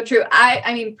 that's so true.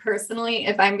 I mean, personally,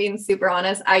 if I'm being super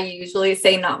honest, I usually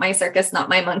say not my circus, not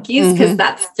my monkeys, because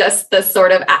that's just the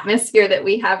sort of atmosphere that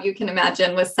we have. You can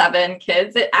imagine with 7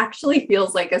 kids, it actually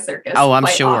feels like a circus. Oh, I'm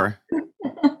sure.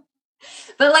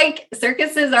 But like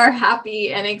circuses are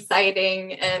happy and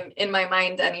exciting, and in my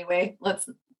mind anyway,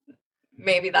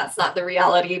 maybe that's not the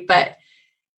reality, but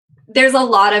there's a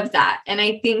lot of that. And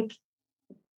I think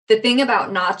the thing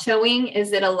about nachoing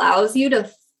is it allows you to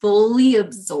fully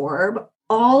absorb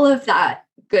all of that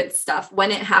good stuff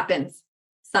when it happens.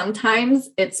 Sometimes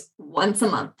it's once a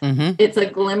month. Mm-hmm. It's a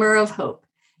glimmer of hope.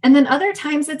 And then other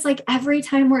times it's like every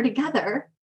time we're together,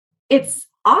 it's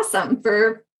awesome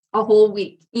for a whole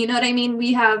week. You know what I mean?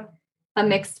 We have a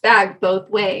mixed bag both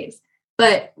ways,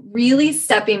 but really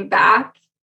stepping back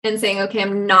and saying, okay,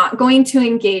 I'm not going to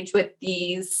engage with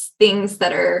these things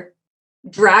that are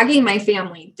dragging my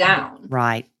family down.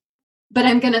 Right. But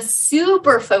I'm going to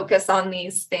super focus on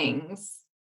these things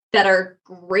that are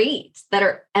great, that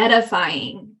are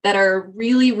edifying, that are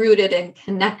really rooted in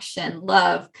connection,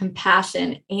 love,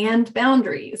 compassion, and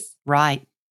boundaries. Right.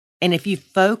 And if you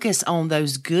focus on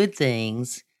those good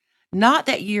things, not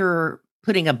that you're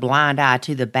putting a blind eye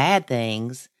to the bad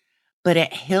things, but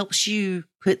it helps you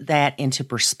put that into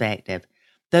perspective.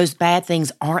 Those bad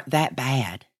things aren't that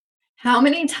bad. How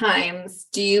many times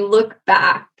do you look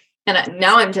back? And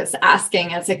now I'm just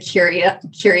asking as a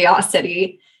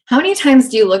curiosity, how many times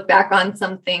do you look back on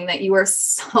something that you were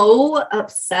so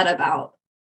upset about,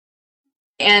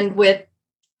 and with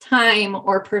time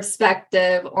or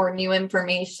perspective or new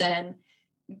information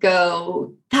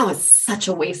go, that was such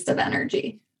a waste of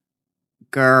energy?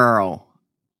 Girl,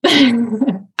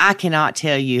 I cannot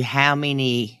tell you how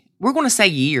many, we're going to say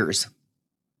years,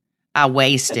 I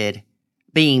wasted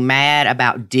being mad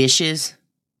about dishes,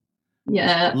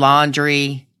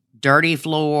 laundry, dirty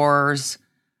floors.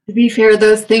 To be fair,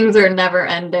 those things are never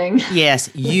ending. Yes,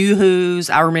 yoo-hoos.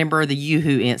 I remember the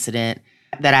yoo-hoo incident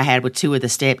that I had with 2 of the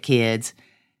stepkids,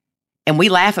 and we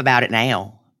laugh about it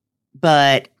now,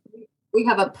 but we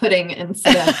have a pudding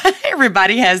incident.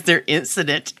 Everybody has their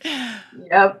incident.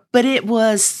 Yep. But it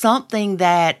was something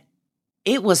that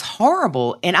it was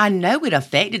horrible, and I know it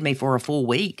affected me for a full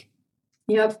week.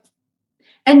 Yep.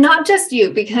 And not just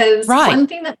you, because right. One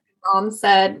thing that my mom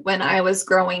said when I was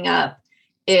growing up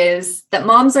is that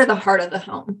moms are the heart of the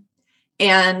home.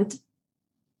 And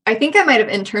I think I might have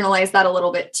internalized that a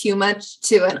little bit too much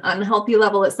to an unhealthy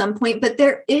level at some point, but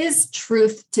there is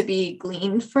truth to be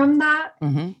gleaned from that.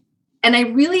 Mm-hmm. And I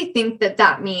really think that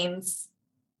that means,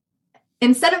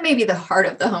 instead of maybe the heart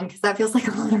of the home, because that feels like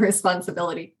a lot of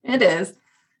responsibility, it is,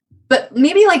 but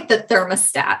maybe like the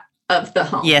thermostat of the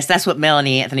home. Yes, that's what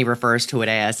Melanie Anthony refers to it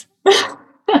as.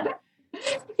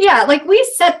 Yeah, like we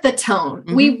set the tone.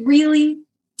 Mm-hmm. We really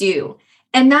do.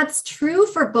 And that's true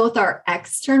for both our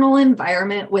external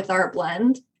environment with our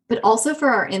blend, but also for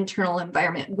our internal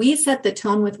environment. We set the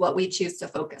tone with what we choose to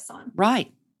focus on.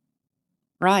 Right.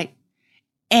 Right.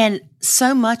 And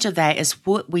so much of that is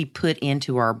what we put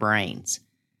into our brains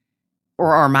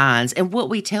or our minds and what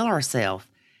we tell ourselves.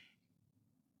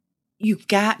 You've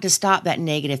got to stop that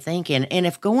negative thinking. And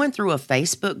if going through a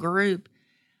Facebook group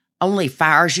only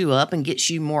fires you up and gets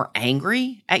you more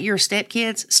angry at your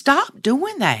stepkids, stop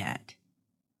doing that.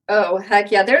 Oh,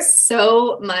 heck yeah. There's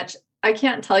so much. I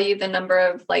can't tell you the number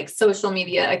of like social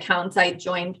media accounts I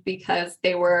joined because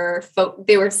they were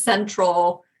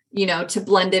central, to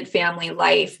blended family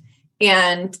life.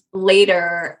 And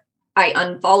later I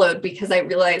unfollowed because I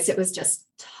realized it was just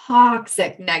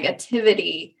toxic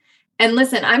negativity. And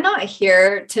listen, I'm not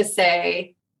here to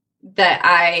say that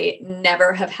I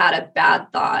never have had a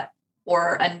bad thought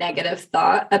or a negative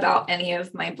thought about any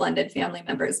of my blended family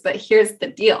members. But here's the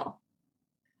deal.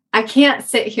 I can't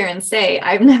sit here and say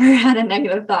I've never had a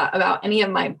negative thought about any of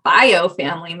my bio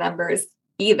family members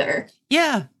either.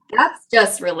 Yeah. That's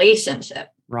just relationship.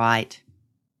 Right.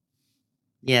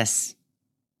 Yes.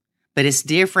 But it's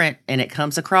different, and it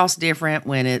comes across different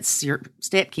when it's your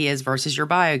stepkids versus your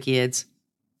bio kids.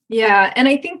 Yeah. And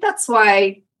I think that's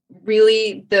why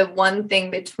really the one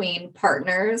thing between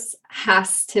partners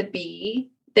has to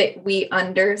be that we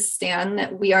understand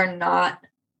that we are not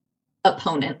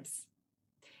opponents.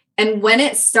 And when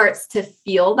it starts to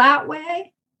feel that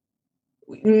way,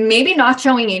 maybe not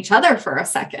showing each other for a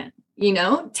second,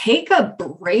 take a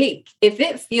break. If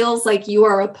it feels like you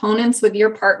are opponents with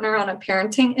your partner on a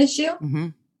parenting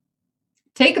issue,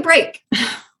 take a break.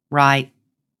 Right.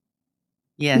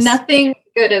 Yes. Nothing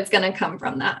good is going to come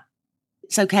from that.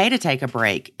 It's okay to take a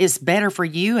break. It's better for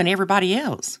you and everybody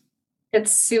else.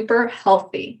 It's super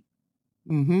healthy.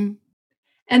 Mm-hmm.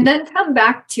 And then come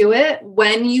back to it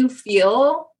when you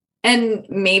feel, and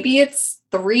maybe it's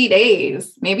 3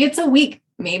 days, maybe it's a week,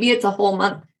 maybe it's a whole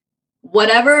month,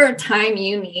 whatever time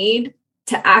you need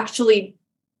to actually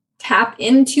tap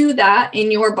into that in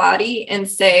your body and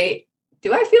say,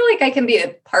 do I feel like I can be a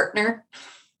partner?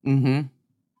 Mm-hmm.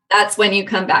 That's when you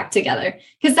come back together,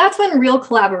 because that's when real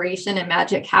collaboration and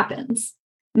magic happens.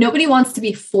 Nobody wants to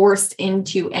be forced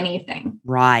into anything.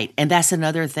 Right. And that's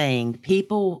another thing.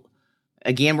 People,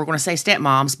 again, we're going to say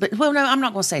stepmoms, but no, I'm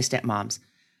not going to say stepmoms,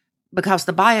 because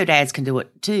the bio dads can do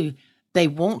it too. They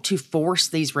want to force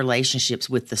these relationships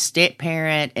with the step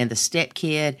parent and the step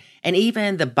kid, and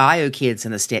even the bio kids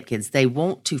and the step kids. They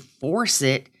want to force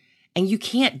it, and you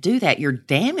can't do that. You're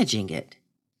damaging it.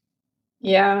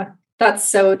 Yeah, that's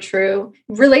so true.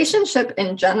 Relationship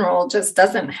in general just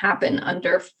doesn't happen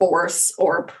under force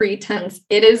or pretense.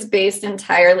 It is based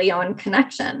entirely on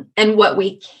connection. And what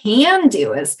we can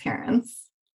do as parents,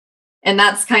 and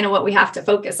that's kind of what we have to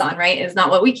focus on, right? Is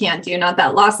not what we can't do, not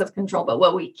that loss of control, but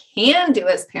what we can do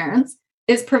as parents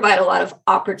is provide a lot of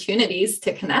opportunities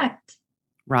to connect.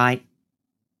 Right.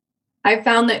 I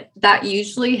found that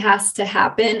usually has to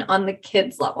happen on the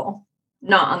kids level,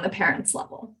 not on the parents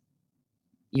level.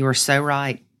 You are so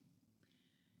right.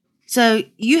 So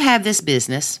you have this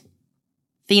business,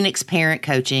 Phoenix Parent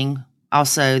Coaching,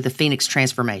 also the Phoenix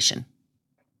Transformation.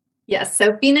 Yes.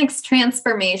 So Phoenix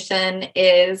Transformation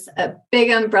is a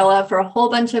big umbrella for a whole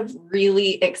bunch of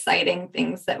really exciting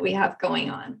things that we have going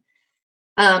on.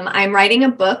 I'm writing a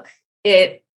book.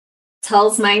 It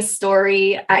tells my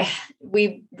story.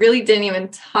 We really didn't even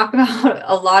talk about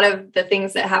a lot of the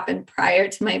things that happened prior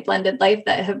to my blended life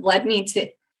that have led me to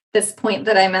this point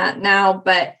that I'm at now.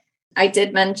 But I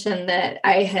did mention that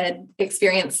I had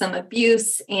experienced some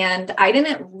abuse, and I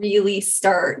didn't really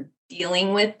start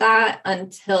dealing with that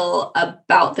until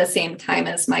about the same time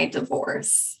as my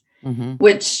divorce,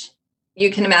 which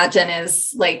you can imagine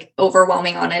is like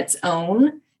overwhelming on its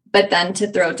own. But then to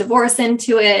throw divorce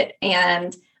into it,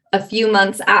 and a few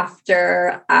months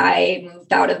after I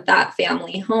moved out of that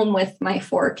family home with my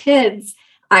 4 kids,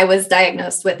 I was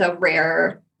diagnosed with a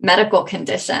rare medical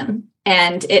condition,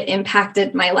 and it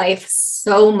impacted my life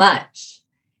so much.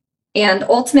 And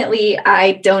ultimately,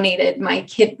 I donated my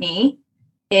kidney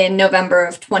in November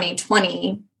of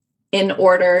 2020 in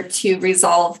order to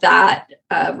resolve that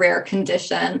rare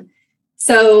condition.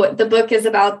 So the book is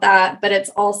about that, but it's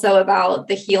also about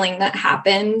the healing that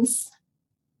happens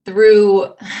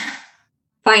through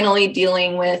finally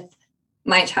dealing with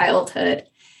my childhood.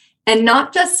 And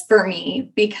not just for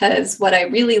me, because what I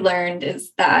really learned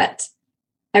is that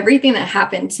everything that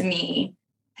happened to me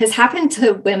has happened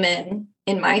to women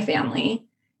in my family.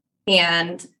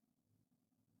 And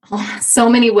so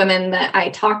many women that I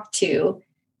talk to,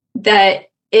 that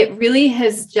it really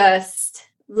has just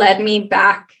led me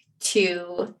back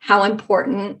to how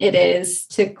important it is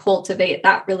to cultivate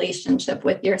that relationship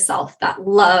with yourself, that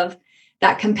love,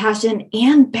 that compassion,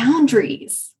 and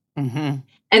boundaries. Mm-hmm.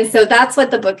 And so that's what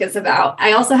the book is about.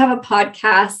 I also have a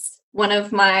podcast. One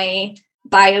of my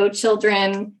bio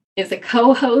children is a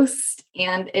co-host,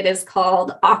 and it is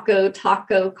called Akko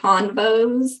Taco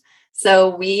Convos.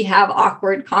 So we have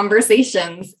awkward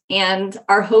conversations, and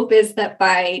our hope is that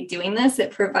by doing this,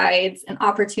 it provides an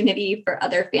opportunity for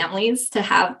other families to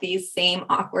have these same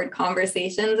awkward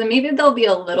conversations, and maybe they'll be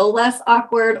a little less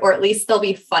awkward, or at least they'll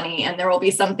be funny, and there will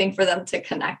be something for them to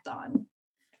connect on.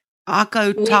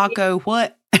 Akko Taco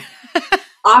what?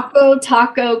 Akko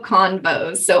Taco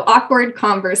Convos. So awkward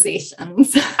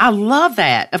conversations. I love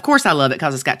that. Of course I love it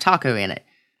because it's got taco in it.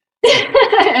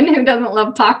 And who doesn't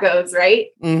love tacos, right?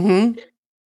 Mm-hmm.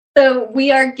 So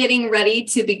we are getting ready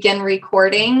to begin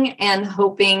recording and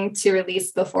hoping to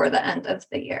release before the end of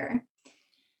the year.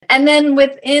 And then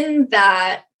within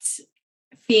that,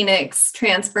 Phoenix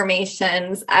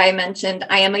transformations, I mentioned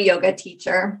I am a yoga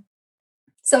teacher.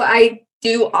 So I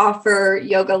do offer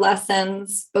yoga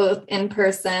lessons, both in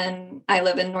person. I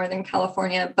live in Northern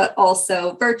California, but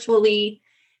also virtually,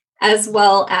 as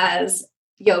well as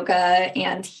yoga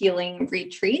and healing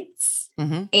retreats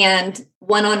and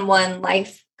one-on-one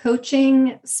life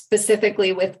coaching,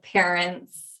 specifically with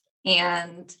parents.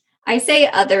 And I say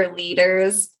other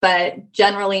leaders, but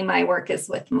generally my work is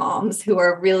with moms who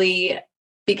are really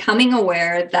becoming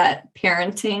aware that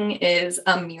parenting is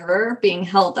a mirror being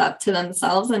held up to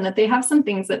themselves and that they have some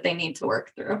things that they need to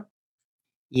work through.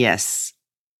 Yes.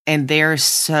 And there's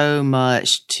so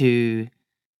much to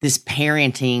this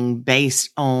parenting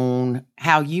based on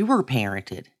how you were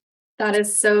parented. That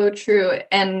is so true.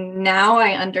 And now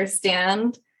I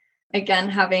understand, again,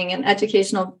 having an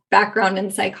educational background in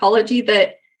psychology,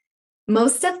 that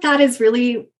most of that is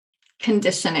really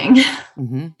conditioning.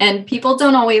 And people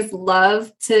don't always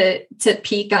love to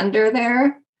peek under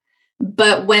there.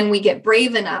 But when we get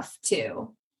brave enough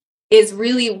to, is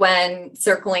really when,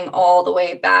 circling all the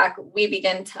way back, we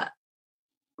begin to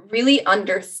really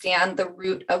understand the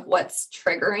root of what's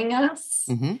triggering us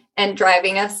and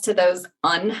driving us to those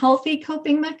unhealthy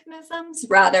coping mechanisms,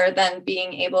 rather than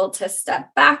being able to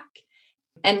step back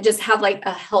and just have like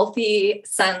a healthy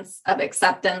sense of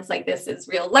acceptance. Like, this is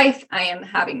real life. I am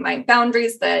having my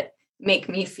boundaries that make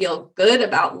me feel good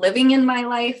about living in my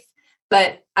life,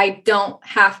 but I don't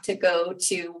have to go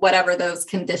to whatever those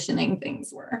conditioning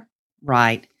things were.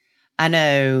 Right. I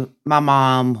know my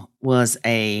mom was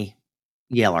a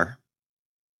yeller.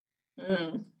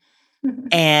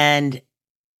 And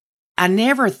I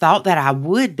never thought that I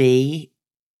would be,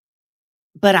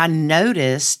 but I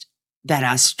noticed that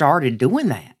I started doing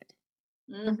that.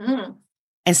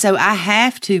 And so I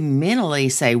have to mentally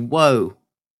say, whoa,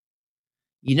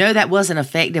 you know, that wasn't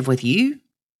effective with you.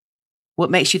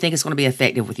 What makes you think it's going to be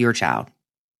effective with your child?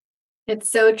 It's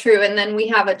so true. And then we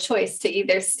have a choice to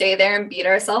either stay there and beat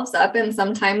ourselves up. And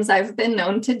sometimes I've been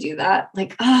known to do that.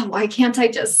 Like, oh, why can't I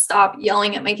just stop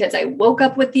yelling at my kids? I woke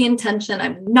up with the intention,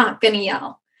 I'm not going to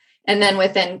yell. And then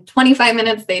within 25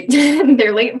 minutes,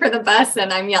 they're late for the bus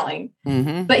and I'm yelling.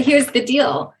 But here's the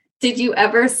deal. Did you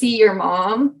ever see your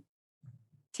mom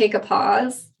take a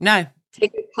pause? No.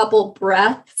 Take a couple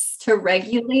breaths to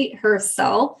regulate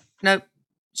herself? Nope.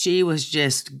 She was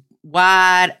just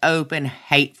wide open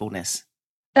hatefulness.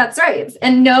 That's right.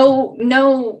 And no,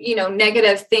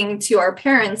 negative thing to our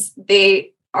parents.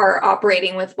 They are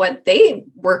operating with what they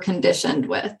were conditioned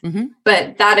with.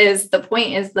 But that is the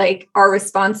point, is like, our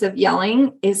response of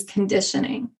yelling is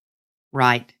conditioning.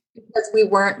 Right. Because we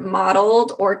weren't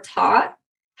modeled or taught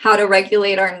how to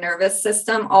regulate our nervous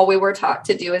system. All we were taught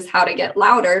to do is how to get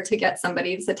louder to get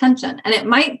somebody's attention. And it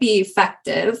might be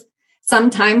effective.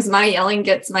 Sometimes my yelling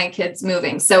gets my kids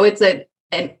moving. So it's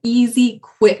an easy,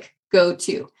 quick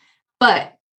go-to.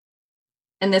 But,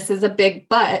 and this is a big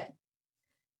but,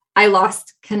 I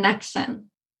lost connection.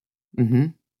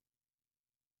 And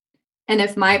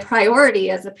if my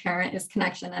priority as a parent is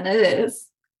connection, and it is,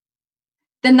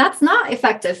 then that's not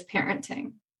effective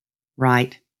parenting.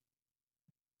 Right.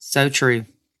 So true.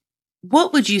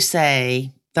 What would you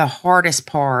say the hardest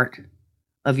part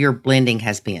of your blending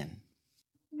has been?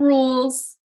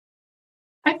 Rules.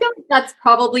 I feel like that's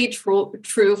probably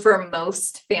true for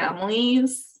most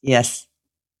families. Yes.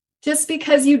 Just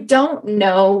because you don't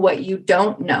know what you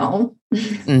don't know.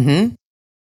 And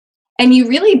you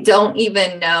really don't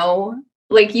even know,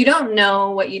 like, you don't know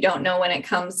what you don't know when it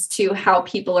comes to how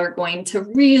people are going to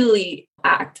really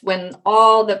act when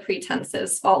all the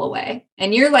pretenses fall away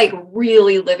and you're like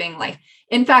really living life.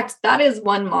 In fact, that is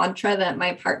one mantra that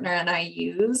my partner and I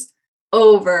use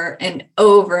over and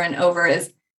over and over,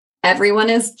 is everyone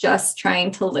is just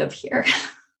trying to live here.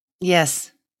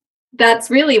 Yes. That's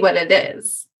really what it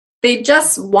is. They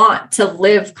just want to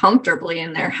live comfortably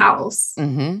in their house.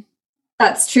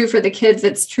 That's true for the kids.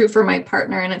 It's true for my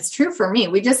partner. And it's true for me.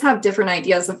 We just have different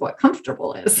ideas of what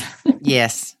comfortable is.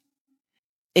 Yes.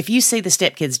 If you see the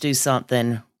stepkids do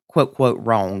something, quote, quote,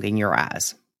 wrong in your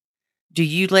eyes, do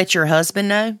you let your husband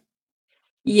know?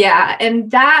 Yeah. And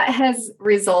that has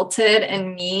resulted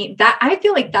in me, that I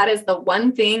feel like that is the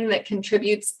one thing that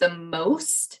contributes the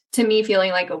most to me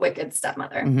feeling like a wicked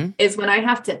stepmother, is when I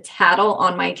have to tattle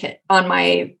on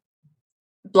my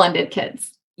blended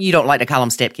kids. You don't like to call them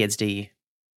stepkids, do you?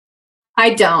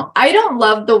 I don't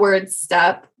love the word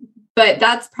step, but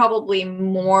that's probably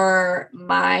more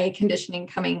my conditioning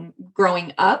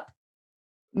growing up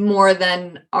more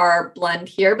than our blend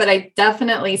here. But I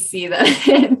definitely see that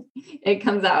it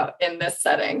comes out in this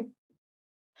setting.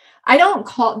 I don't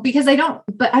call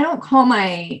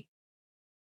my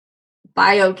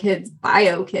bio kids.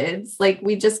 Like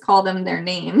we just call them their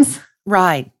names.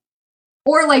 Right.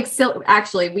 Or like,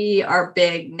 actually, we are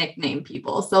big nickname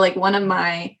people. So like one of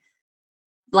my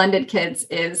blended kids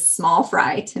is Small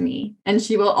Fry to me, and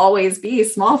she will always be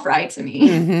Small Fry to me.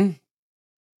 Mm-hmm.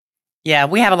 Yeah,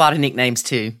 we have a lot of nicknames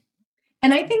too.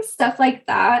 And I think stuff like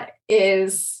that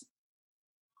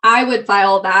I would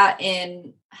file that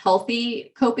in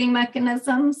healthy coping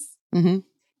mechanisms,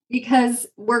 because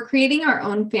we're creating our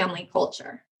own family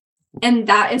culture. And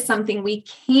that is something we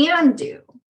can do.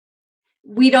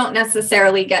 We don't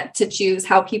necessarily get to choose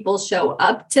how people show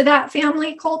up to that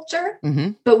family culture,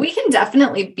 but we can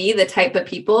definitely be the type of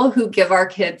people who give our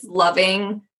kids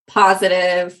loving,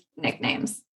 positive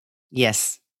nicknames.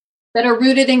 Yes. That are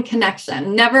rooted in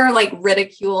connection, never like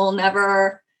ridicule,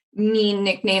 never mean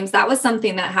nicknames. That was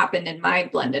something that happened in my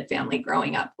blended family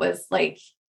growing up, was like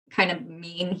kind of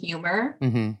mean humor.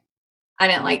 I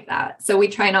didn't like that. So we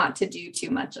try not to do too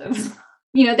much of,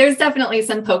 there's definitely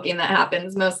some poking that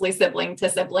happens, mostly sibling to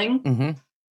sibling.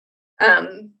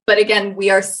 But again, we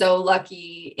are so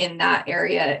lucky in that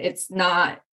area. It's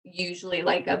not usually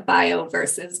like a bio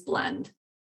versus blend.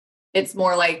 It's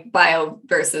more like bio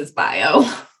versus bio.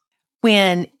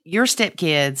 When your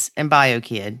stepkids and bio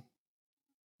kid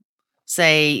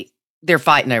say they're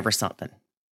fighting over something,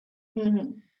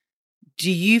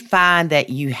 do you find that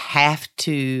you have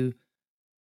to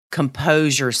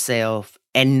compose yourself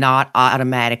and not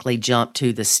automatically jump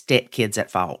to the stepkids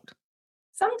at fault?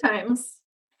 Sometimes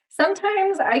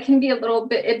I can be a little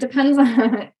bit, it depends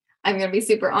on, I'm going to be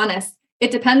super honest. It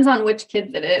depends on which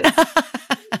kids it is.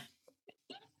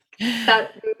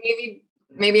 That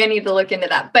maybe I need to look into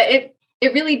that, but it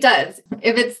really does.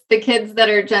 If it's the kids that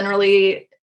are generally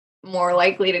more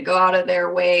likely to go out of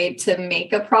their way to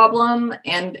make a problem,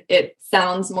 and it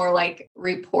sounds more like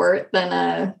report than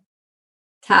a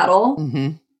tattle,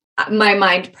 my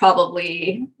mind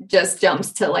probably just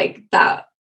jumps to like that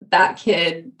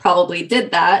kid probably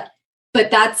did that. But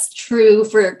that's true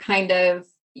for kind of,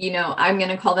 I'm going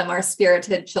to call them our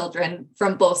spirited children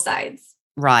from both sides.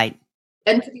 Right.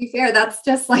 And to be fair, that's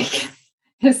just like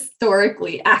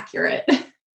historically accurate.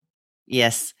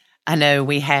 Yes. I know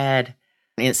we had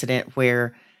an incident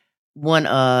where one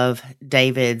of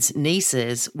David's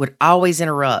nieces would always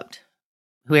interrupt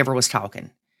whoever was talking.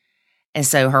 And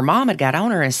so her mom had got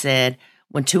on her and said,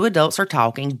 when two adults are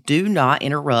talking, do not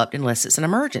interrupt unless it's an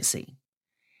emergency.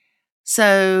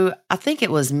 So I think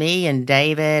it was me and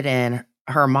David and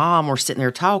her mom were sitting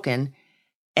there talking,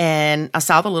 and I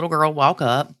saw the little girl walk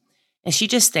up. And she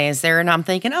just stands there, and I'm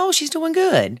thinking, oh, she's doing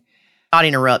good, not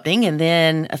interrupting. And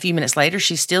then a few minutes later,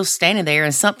 she's still standing there,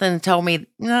 and something told me,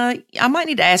 no, I might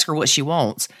need to ask her what she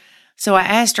wants. So I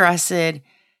asked her, I said,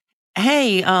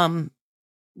 hey,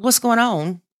 what's going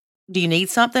on? Do you need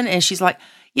something? And she's like,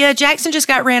 yeah, Jackson just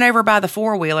got ran over by the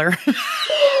four-wheeler.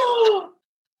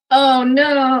 Oh,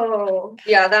 no.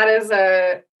 Yeah,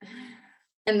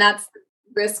 and that's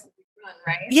risk run,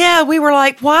 right? Yeah, we were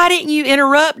like, why didn't you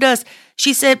interrupt us?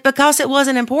 She said, because it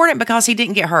wasn't important, because he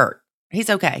didn't get hurt. He's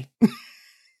okay.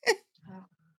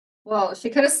 Well, she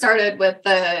could have started with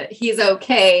he's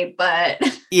okay, but.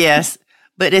 Yes,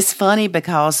 but it's funny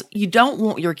because you don't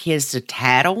want your kids to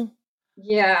tattle.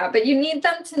 Yeah, but you need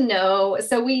them to know.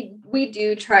 So we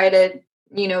do try to,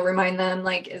 remind them,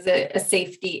 like, is it a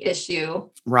safety issue?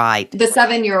 Right. The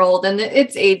 7-year-old, and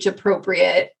it's age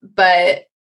appropriate, but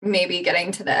maybe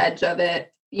getting to the edge of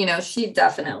it, she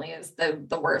definitely is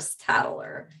the worst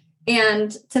tattler.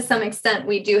 And to some extent,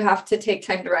 we do have to take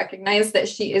time to recognize that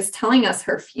she is telling us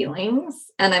her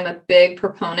feelings. And I'm a big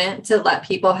proponent to let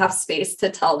people have space to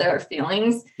tell their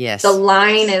feelings. Yes. The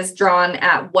line is drawn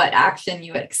at what action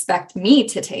you expect me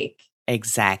to take.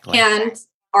 Exactly. And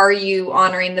are you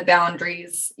honoring the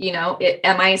boundaries?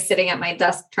 Am I sitting at my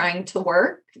desk trying to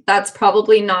work? That's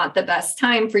probably not the best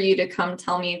time for you to come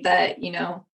tell me that,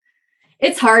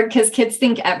 it's hard because kids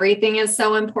think everything is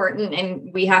so important.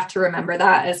 And we have to remember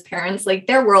that as parents, like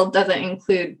their world doesn't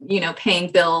include,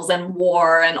 paying bills and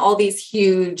war and all these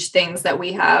huge things that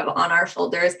we have on our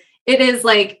shoulders. It is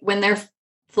like when their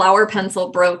flower pencil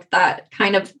broke, that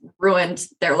kind of ruined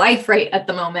their life right at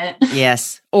the moment.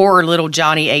 Yes. Or little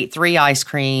Johnny ate 3 ice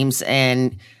creams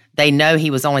and they know he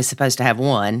was only supposed to have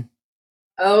 1.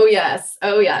 Oh, yes.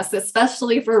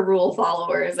 Especially for rule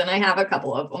followers. And I have a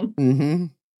couple of them. Mm-hmm.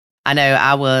 I know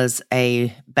I was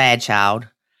a bad child.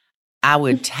 I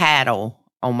would tattle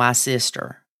on my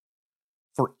sister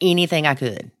for anything I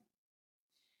could.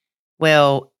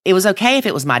 Well, it was okay if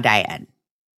it was my dad,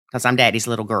 because I'm daddy's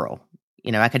little girl.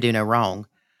 I could do no wrong.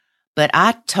 But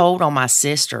I told on my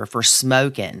sister for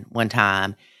smoking one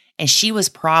time, and she was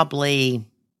probably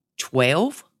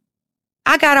 12.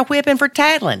 I got a whipping for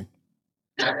tattling.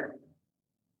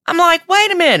 I'm like,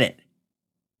 wait a minute.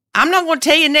 I'm not going to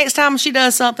tell you next time she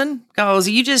does something because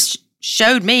you just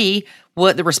showed me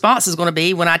what the response is going to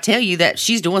be when I tell you that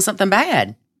she's doing something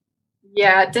bad.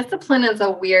 Yeah, discipline is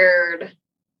a weird,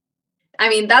 I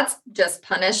mean, that's just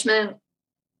punishment.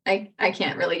 I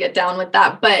can't really get down with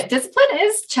that, but discipline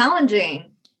is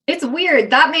challenging. It's weird.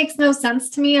 That makes no sense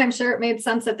to me. I'm sure it made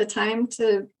sense at the time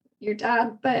to your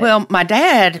dad, but. Well, my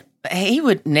dad, he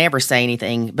would never say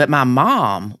anything, but my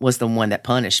mom was the one that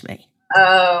punished me.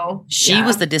 Oh, she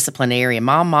was the disciplinarian.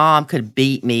 My mom could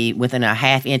beat me within a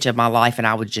half inch of my life and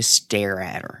I would just stare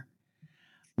at her.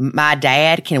 My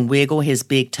dad can wiggle his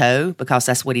big toe because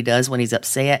that's what he does when he's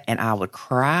upset, and I would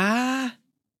cry.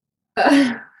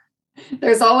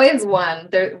 There's always one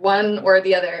or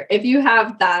the other. If you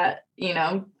have that,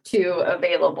 two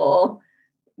available,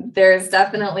 there's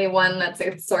definitely one that's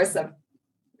a source of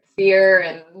fear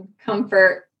and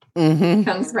comfort.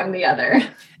 Comes from the other.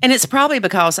 And it's probably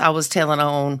because I was telling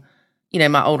on,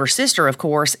 my older sister, of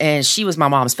course, and she was my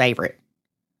mom's favorite.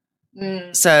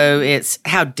 So it's,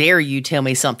 how dare you tell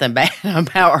me something bad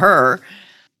about her?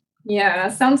 Yeah,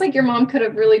 sounds like your mom could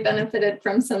have really benefited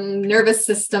from some nervous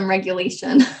system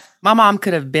regulation. My mom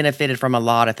could have benefited from a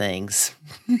lot of things.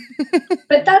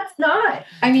 But that's not,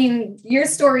 your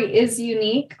story is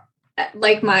unique,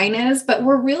 like mine is, but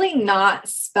we're really not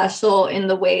special in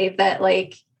the way that,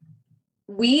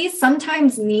 we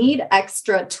sometimes need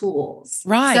extra tools.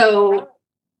 Right. So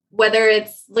whether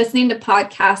it's listening to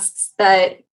podcasts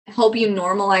that help you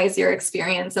normalize your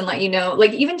experience and let you know,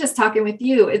 even just talking with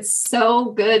you, it's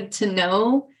so good to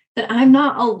know that I'm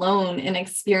not alone in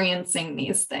experiencing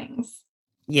these things.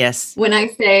 Yes. When I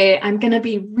say I'm going to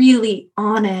be really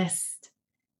honest,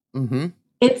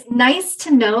 it's nice to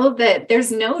know that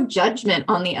there's no judgment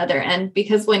on the other end,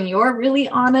 because when you're really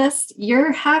honest,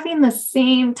 you're having the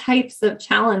same types of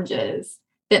challenges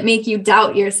that make you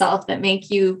doubt yourself, that make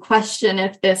you question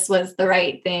if this was the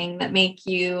right thing, that make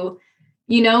you,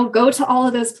 go to all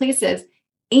of those places.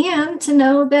 And to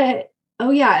know that, oh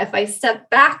yeah, if I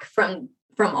step back from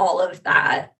all of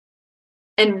that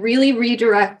and really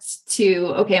redirect to,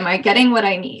 okay, am I getting what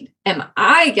I need? Am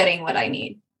I getting what I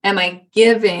need? Am I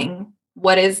giving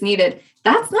what is needed?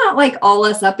 That's not all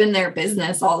us up in their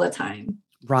business all the time.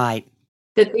 Right.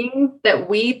 The things that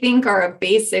we think are a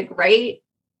basic right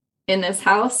in this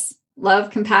house: love,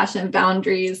 compassion,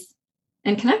 boundaries,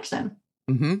 and connection.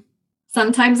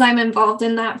 Sometimes I'm involved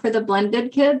in that for the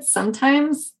blended kids.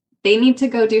 Sometimes they need to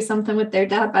go do something with their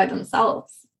dad by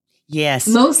themselves. Yes.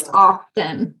 Most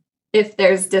often, if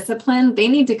there's discipline, they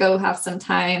need to go have some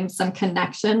time, some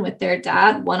connection with their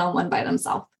dad one-on-one by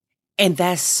themselves. And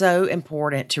that's so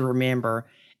important to remember.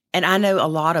 And I know a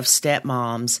lot of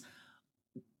stepmoms,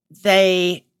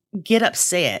 they get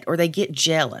upset or they get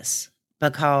jealous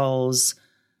because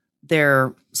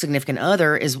their significant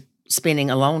other is spending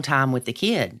alone time with the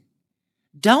kid.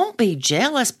 Don't be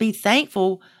jealous. Be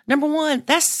thankful. Number one,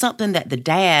 that's something that the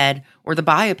dad or the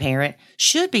bio parent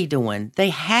should be doing.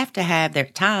 They have to have their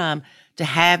time to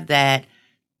have that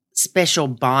special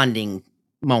bonding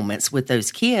moments with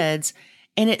those kids.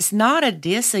 And it's not a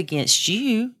diss against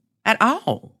you at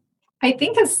all. I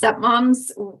think as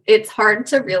stepmoms, it's hard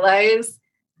to realize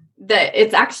that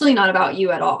it's actually not about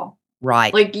you at all.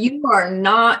 Right. You are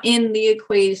not in the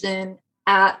equation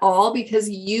at all, because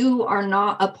you are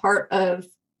not a part of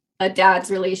a dad's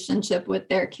relationship with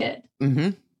their kid.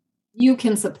 You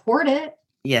can support it.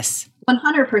 Yes.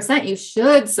 100%. You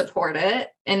should support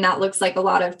it. And that looks like a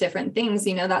lot of different things.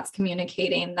 That's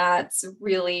communicating. That's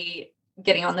really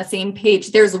getting on the same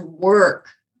page. There's work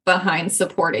behind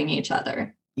supporting each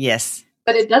other. Yes.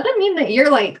 But it doesn't mean that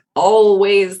you're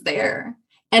always there.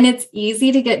 And it's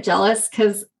easy to get jealous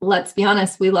because, let's be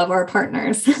honest, we love our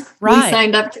partners. Right. We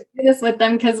signed up to do this with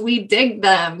them because we dig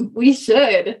them. We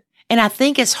should. And I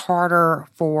think it's harder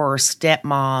for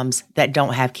stepmoms that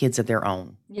don't have kids of their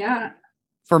own. Yeah.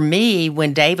 For me,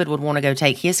 when David would want to go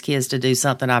take his kids to do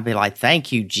something, I'd be like,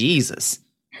 thank you, Jesus.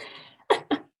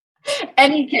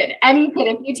 Any kid.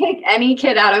 If you take any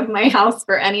kid out of my house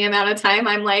for any amount of time,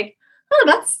 I'm like, oh,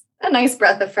 that's a nice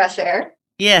breath of fresh air.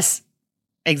 Yes,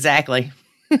 exactly.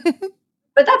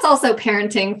 But that's also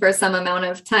parenting for some amount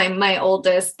of time. My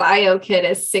oldest bio kid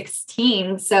is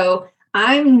 16. So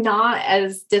I'm not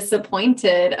as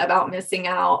disappointed about missing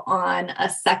out on a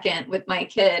second with my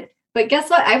kid. But guess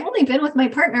what? I've only been with my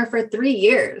partner for 3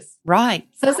 years. Right.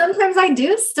 So sometimes I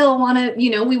do still want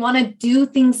to, we want to do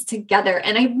things together.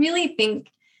 And I really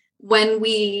think when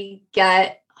we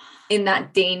get in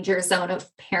that danger zone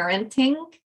of parenting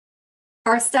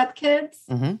our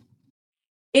stepkids,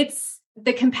 it's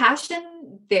the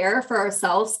compassion there for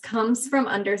ourselves comes from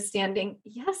understanding,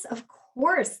 yes, of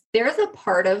course, there's a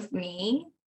part of me,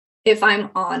 if I'm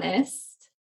honest,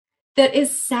 that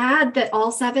is sad that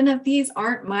all 7 of these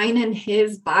aren't mine and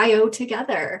his bio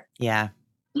together. Yeah.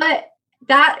 But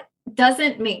that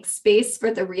doesn't make space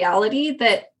for the reality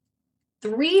that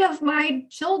 3 of my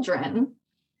children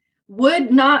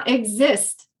would not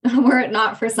exist were it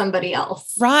not for somebody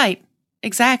else. Right.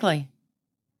 Exactly.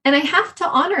 And I have to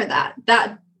honor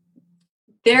that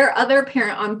their other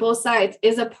parent on both sides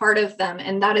is a part of them.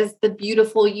 And that is the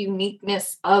beautiful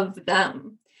uniqueness of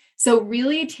them. So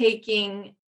really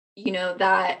taking,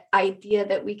 that idea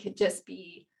that we could just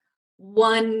be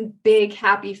one big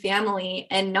happy family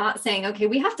and not saying, okay,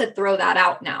 we have to throw that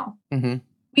out now. Mm-hmm.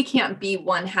 We can't be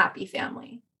one happy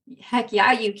family. Heck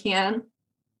yeah, you can.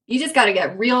 You just got to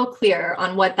get real clear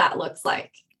on what that looks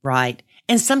like. Right.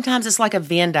 And sometimes it's like a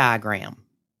Venn diagram.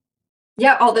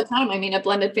 Yeah, all the time. I mean, a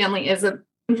blended family is in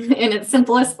its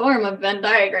simplest form, a Venn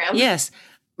diagram. Yes.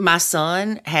 My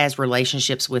son has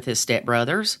relationships with his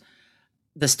stepbrothers.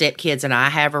 The stepkids and I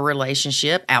have a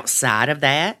relationship outside of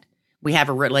that. We have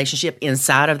a relationship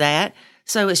inside of that.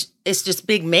 So it's just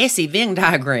big, messy Venn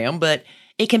diagram, but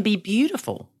it can be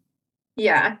beautiful.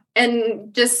 Yeah.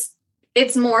 And just,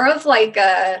 it's more of like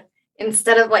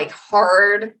instead of like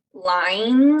hard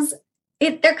lines,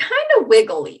 they're kind of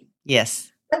wiggly.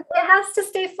 Yes. But it has to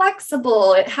stay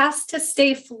flexible. It has to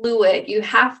stay fluid. You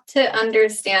have to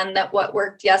understand that what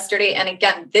worked yesterday, and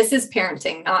again, this is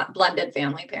parenting, not blended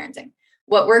family parenting.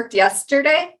 What worked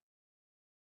yesterday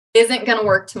isn't going to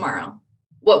work tomorrow.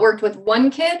 What worked with one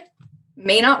kid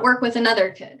may not work with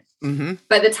another kid. Mm-hmm.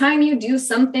 By the time you do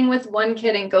something with one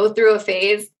kid and go through a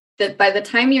phase, that by the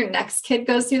time your next kid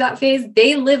goes through that phase,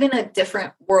 they live in a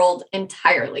different world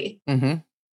entirely. Mm-hmm.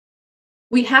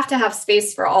 We have to have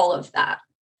space for all of that.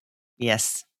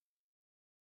 Yes,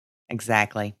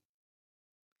 exactly.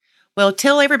 Well,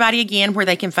 tell everybody again where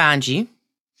they can find you.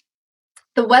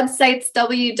 The website's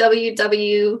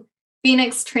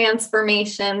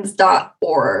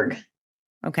www.phoenixtransformations.org.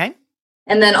 Okay.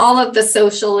 And then all of the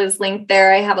social is linked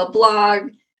there. I have a blog.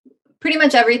 Pretty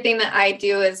much everything that I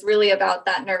do is really about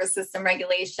that nervous system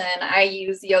regulation. I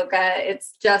use yoga.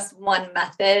 It's just one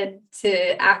method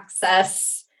to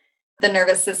access the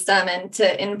nervous system and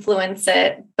to influence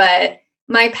it. But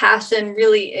my passion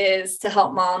really is to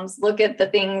help moms look at the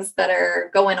things that are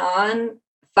going on,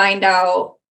 find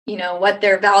out, what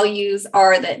their values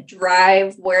are that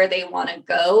drive where they want to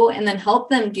go, and then help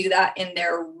them do that in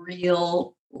their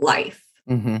real life.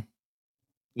 Mm-hmm.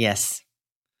 Yes.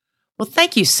 Well,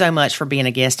 thank you so much for being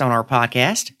a guest on our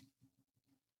podcast.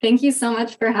 Thank you so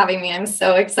much for having me. I'm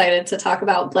so excited to talk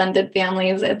about blended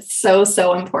families. It's so,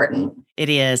 so important. It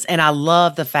is. And I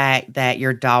love the fact that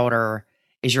your daughter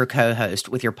is your co-host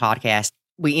with your podcast.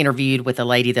 We interviewed with a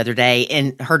lady the other day,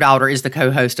 and her daughter is the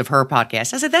co-host of her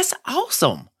podcast. I said, that's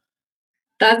awesome.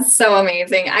 That's so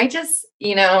amazing. I just,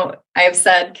 I've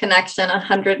said connection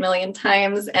 100 million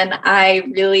times, and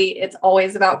it's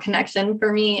always about connection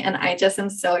for me. And I just am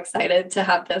so excited to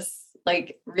have this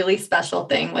like really special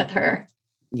thing with her.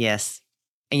 Yes.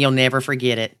 And you'll never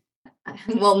forget it.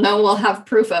 We'll have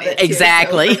proof of it.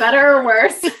 Exactly. Too, so for better or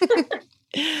worse.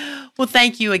 Well,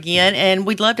 thank you again. And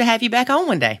we'd love to have you back on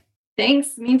one day.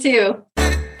 Thanks. Me too.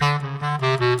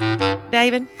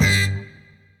 David.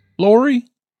 Lori.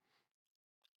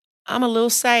 I'm a little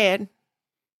sad.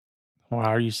 Why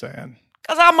are you sad?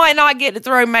 Because I might not get to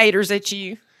throw maters at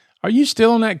you. Are you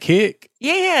still on that kick?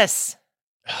 Yes.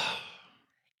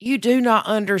 You do not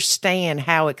understand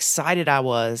how excited I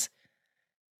was.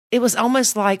 It was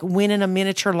almost like winning a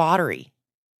miniature lottery.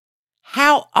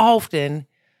 How often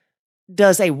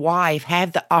does a wife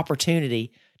have the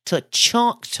opportunity to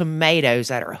chunk tomatoes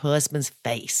at her husband's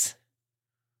face?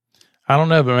 I don't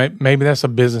know, but maybe that's a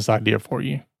business idea for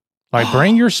you. Like,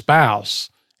 bring your spouse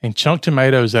and chunk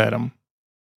tomatoes at them.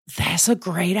 That's a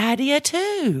great idea,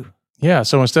 too. Yeah,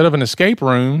 so instead of an escape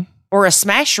room. Or a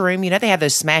smash room. They have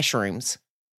those smash rooms.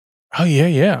 Oh,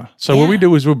 yeah. So what we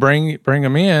do is we bring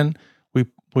them in.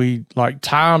 We like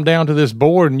tie them down to this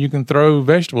board, and you can throw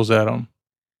vegetables at them.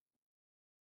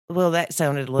 Well, that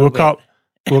sounded a little bit.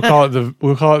 We'll call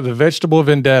it the vegetable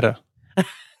vendetta.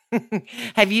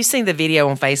 Have you seen the video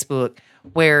on Facebook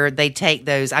where they take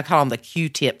those, I call them the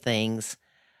Q-tip things.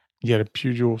 Yeah, the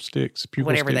pugil sticks.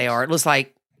 Whatever they are. It looks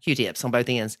like Q-tips on both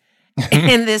ends.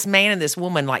 And this man and this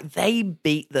woman, like, they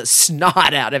beat the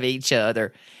snot out of each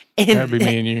other. And that'd be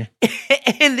me and you.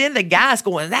 And then the guy's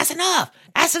going, that's enough.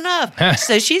 That's enough.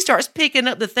 So she starts picking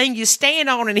up the thing you stand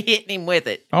on and hitting him with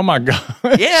it. Oh, my God.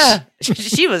 Yeah.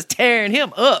 She was tearing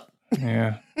him up.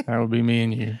 Yeah, that would be me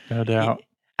and you, no doubt.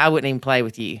 I wouldn't even play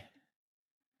with you.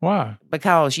 Why?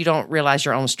 Because you don't realize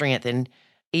your own strength. And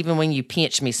even when you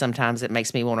pinch me, sometimes it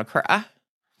makes me want to cry.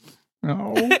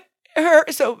 No. It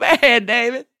hurts so bad,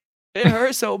 David. It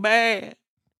hurts so bad.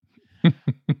 All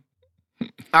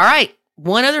right.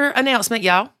 One other announcement,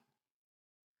 y'all.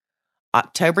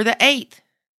 October the 8th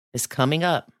is coming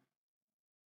up.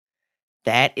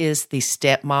 That is the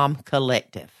Stepmom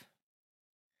Collective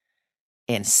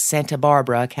in Santa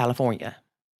Barbara, California.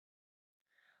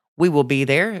 We will be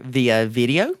there via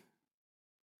video.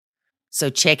 So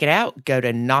check it out. Go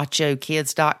to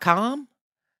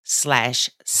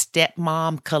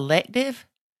nachokids.com/stepmomcollective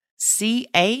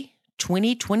CA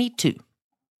 2022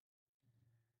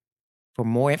 for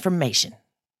more information.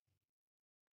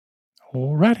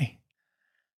 Alrighty.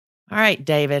 All right,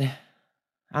 David.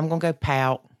 I'm going to go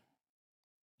pout.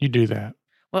 You do that.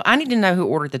 Well, I need to know who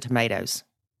ordered the tomatoes.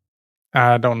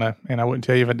 I don't know, and I wouldn't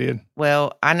tell you if I did.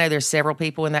 Well, I know there's several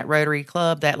people in that Rotary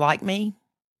Club that like me,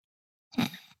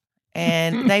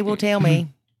 and they will tell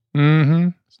me. Mm-hmm.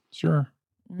 Sure.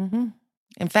 Mm-hmm.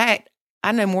 In fact,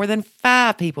 I know more than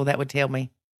 5 people that would tell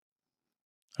me.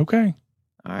 Okay.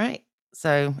 All right.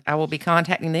 So I will be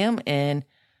contacting them, and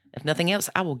if nothing else,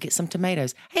 I will get some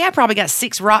tomatoes. Hey, I probably got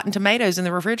 6 rotten tomatoes in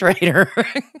the refrigerator.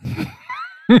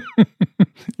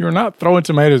 You're not throwing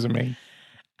tomatoes at me.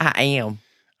 I am.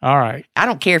 All right. I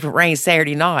don't care if it rains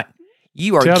Saturday night.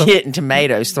 You are getting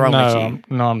tomatoes thrown at you.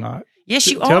 No, I'm not. Yes,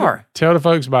 you are. Tell the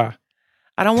folks bye.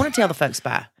 I don't want to tell the folks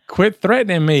bye. Quit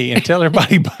threatening me and tell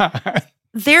everybody bye.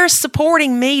 They're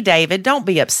supporting me, David. Don't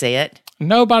be upset.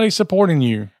 Nobody's supporting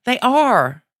you. They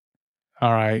are.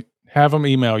 All right. Have them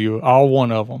email you. All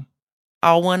one of them.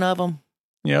 All one of them?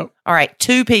 Yep. All right.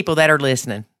 2 people that are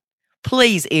listening.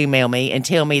 Please email me and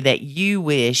tell me that you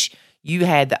wish you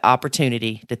had the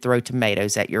opportunity to throw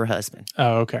tomatoes at your husband.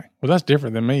 Oh, okay. Well, that's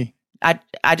different than me. I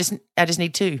just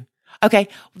need 2. Okay.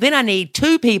 Then I need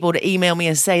 2 people to email me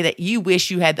and say that you wish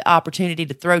you had the opportunity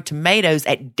to throw tomatoes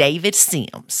at David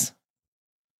Sims.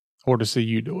 Or to see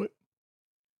you do it.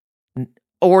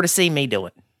 Or to see me do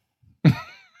it.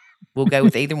 We'll go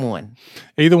with either one.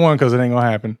 Either one, because it ain't going to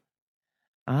happen.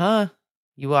 Uh-huh.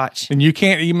 You watch. And you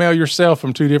can't email yourself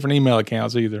from 2 different email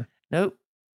accounts either. Nope.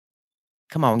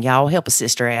 Come on, y'all. Help a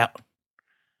sister out.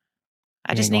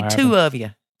 I just need 2 of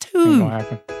you. 2. Ain't gonna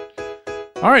happen.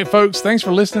 All right, folks. Thanks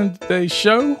for listening to today's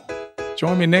show.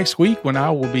 Join me next week when I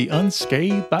will be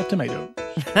unscathed by tomatoes.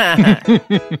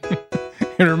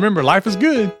 And remember, life is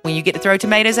good. When you get to throw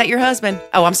tomatoes at your husband.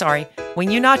 Oh, I'm sorry. When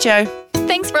you nacho.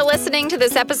 Thanks for listening to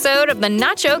this episode of the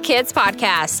Nacho Kids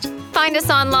Podcast. Find us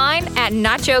online at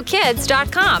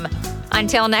nachokids.com.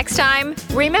 Until next time,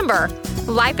 remember,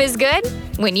 life is good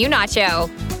when you nacho.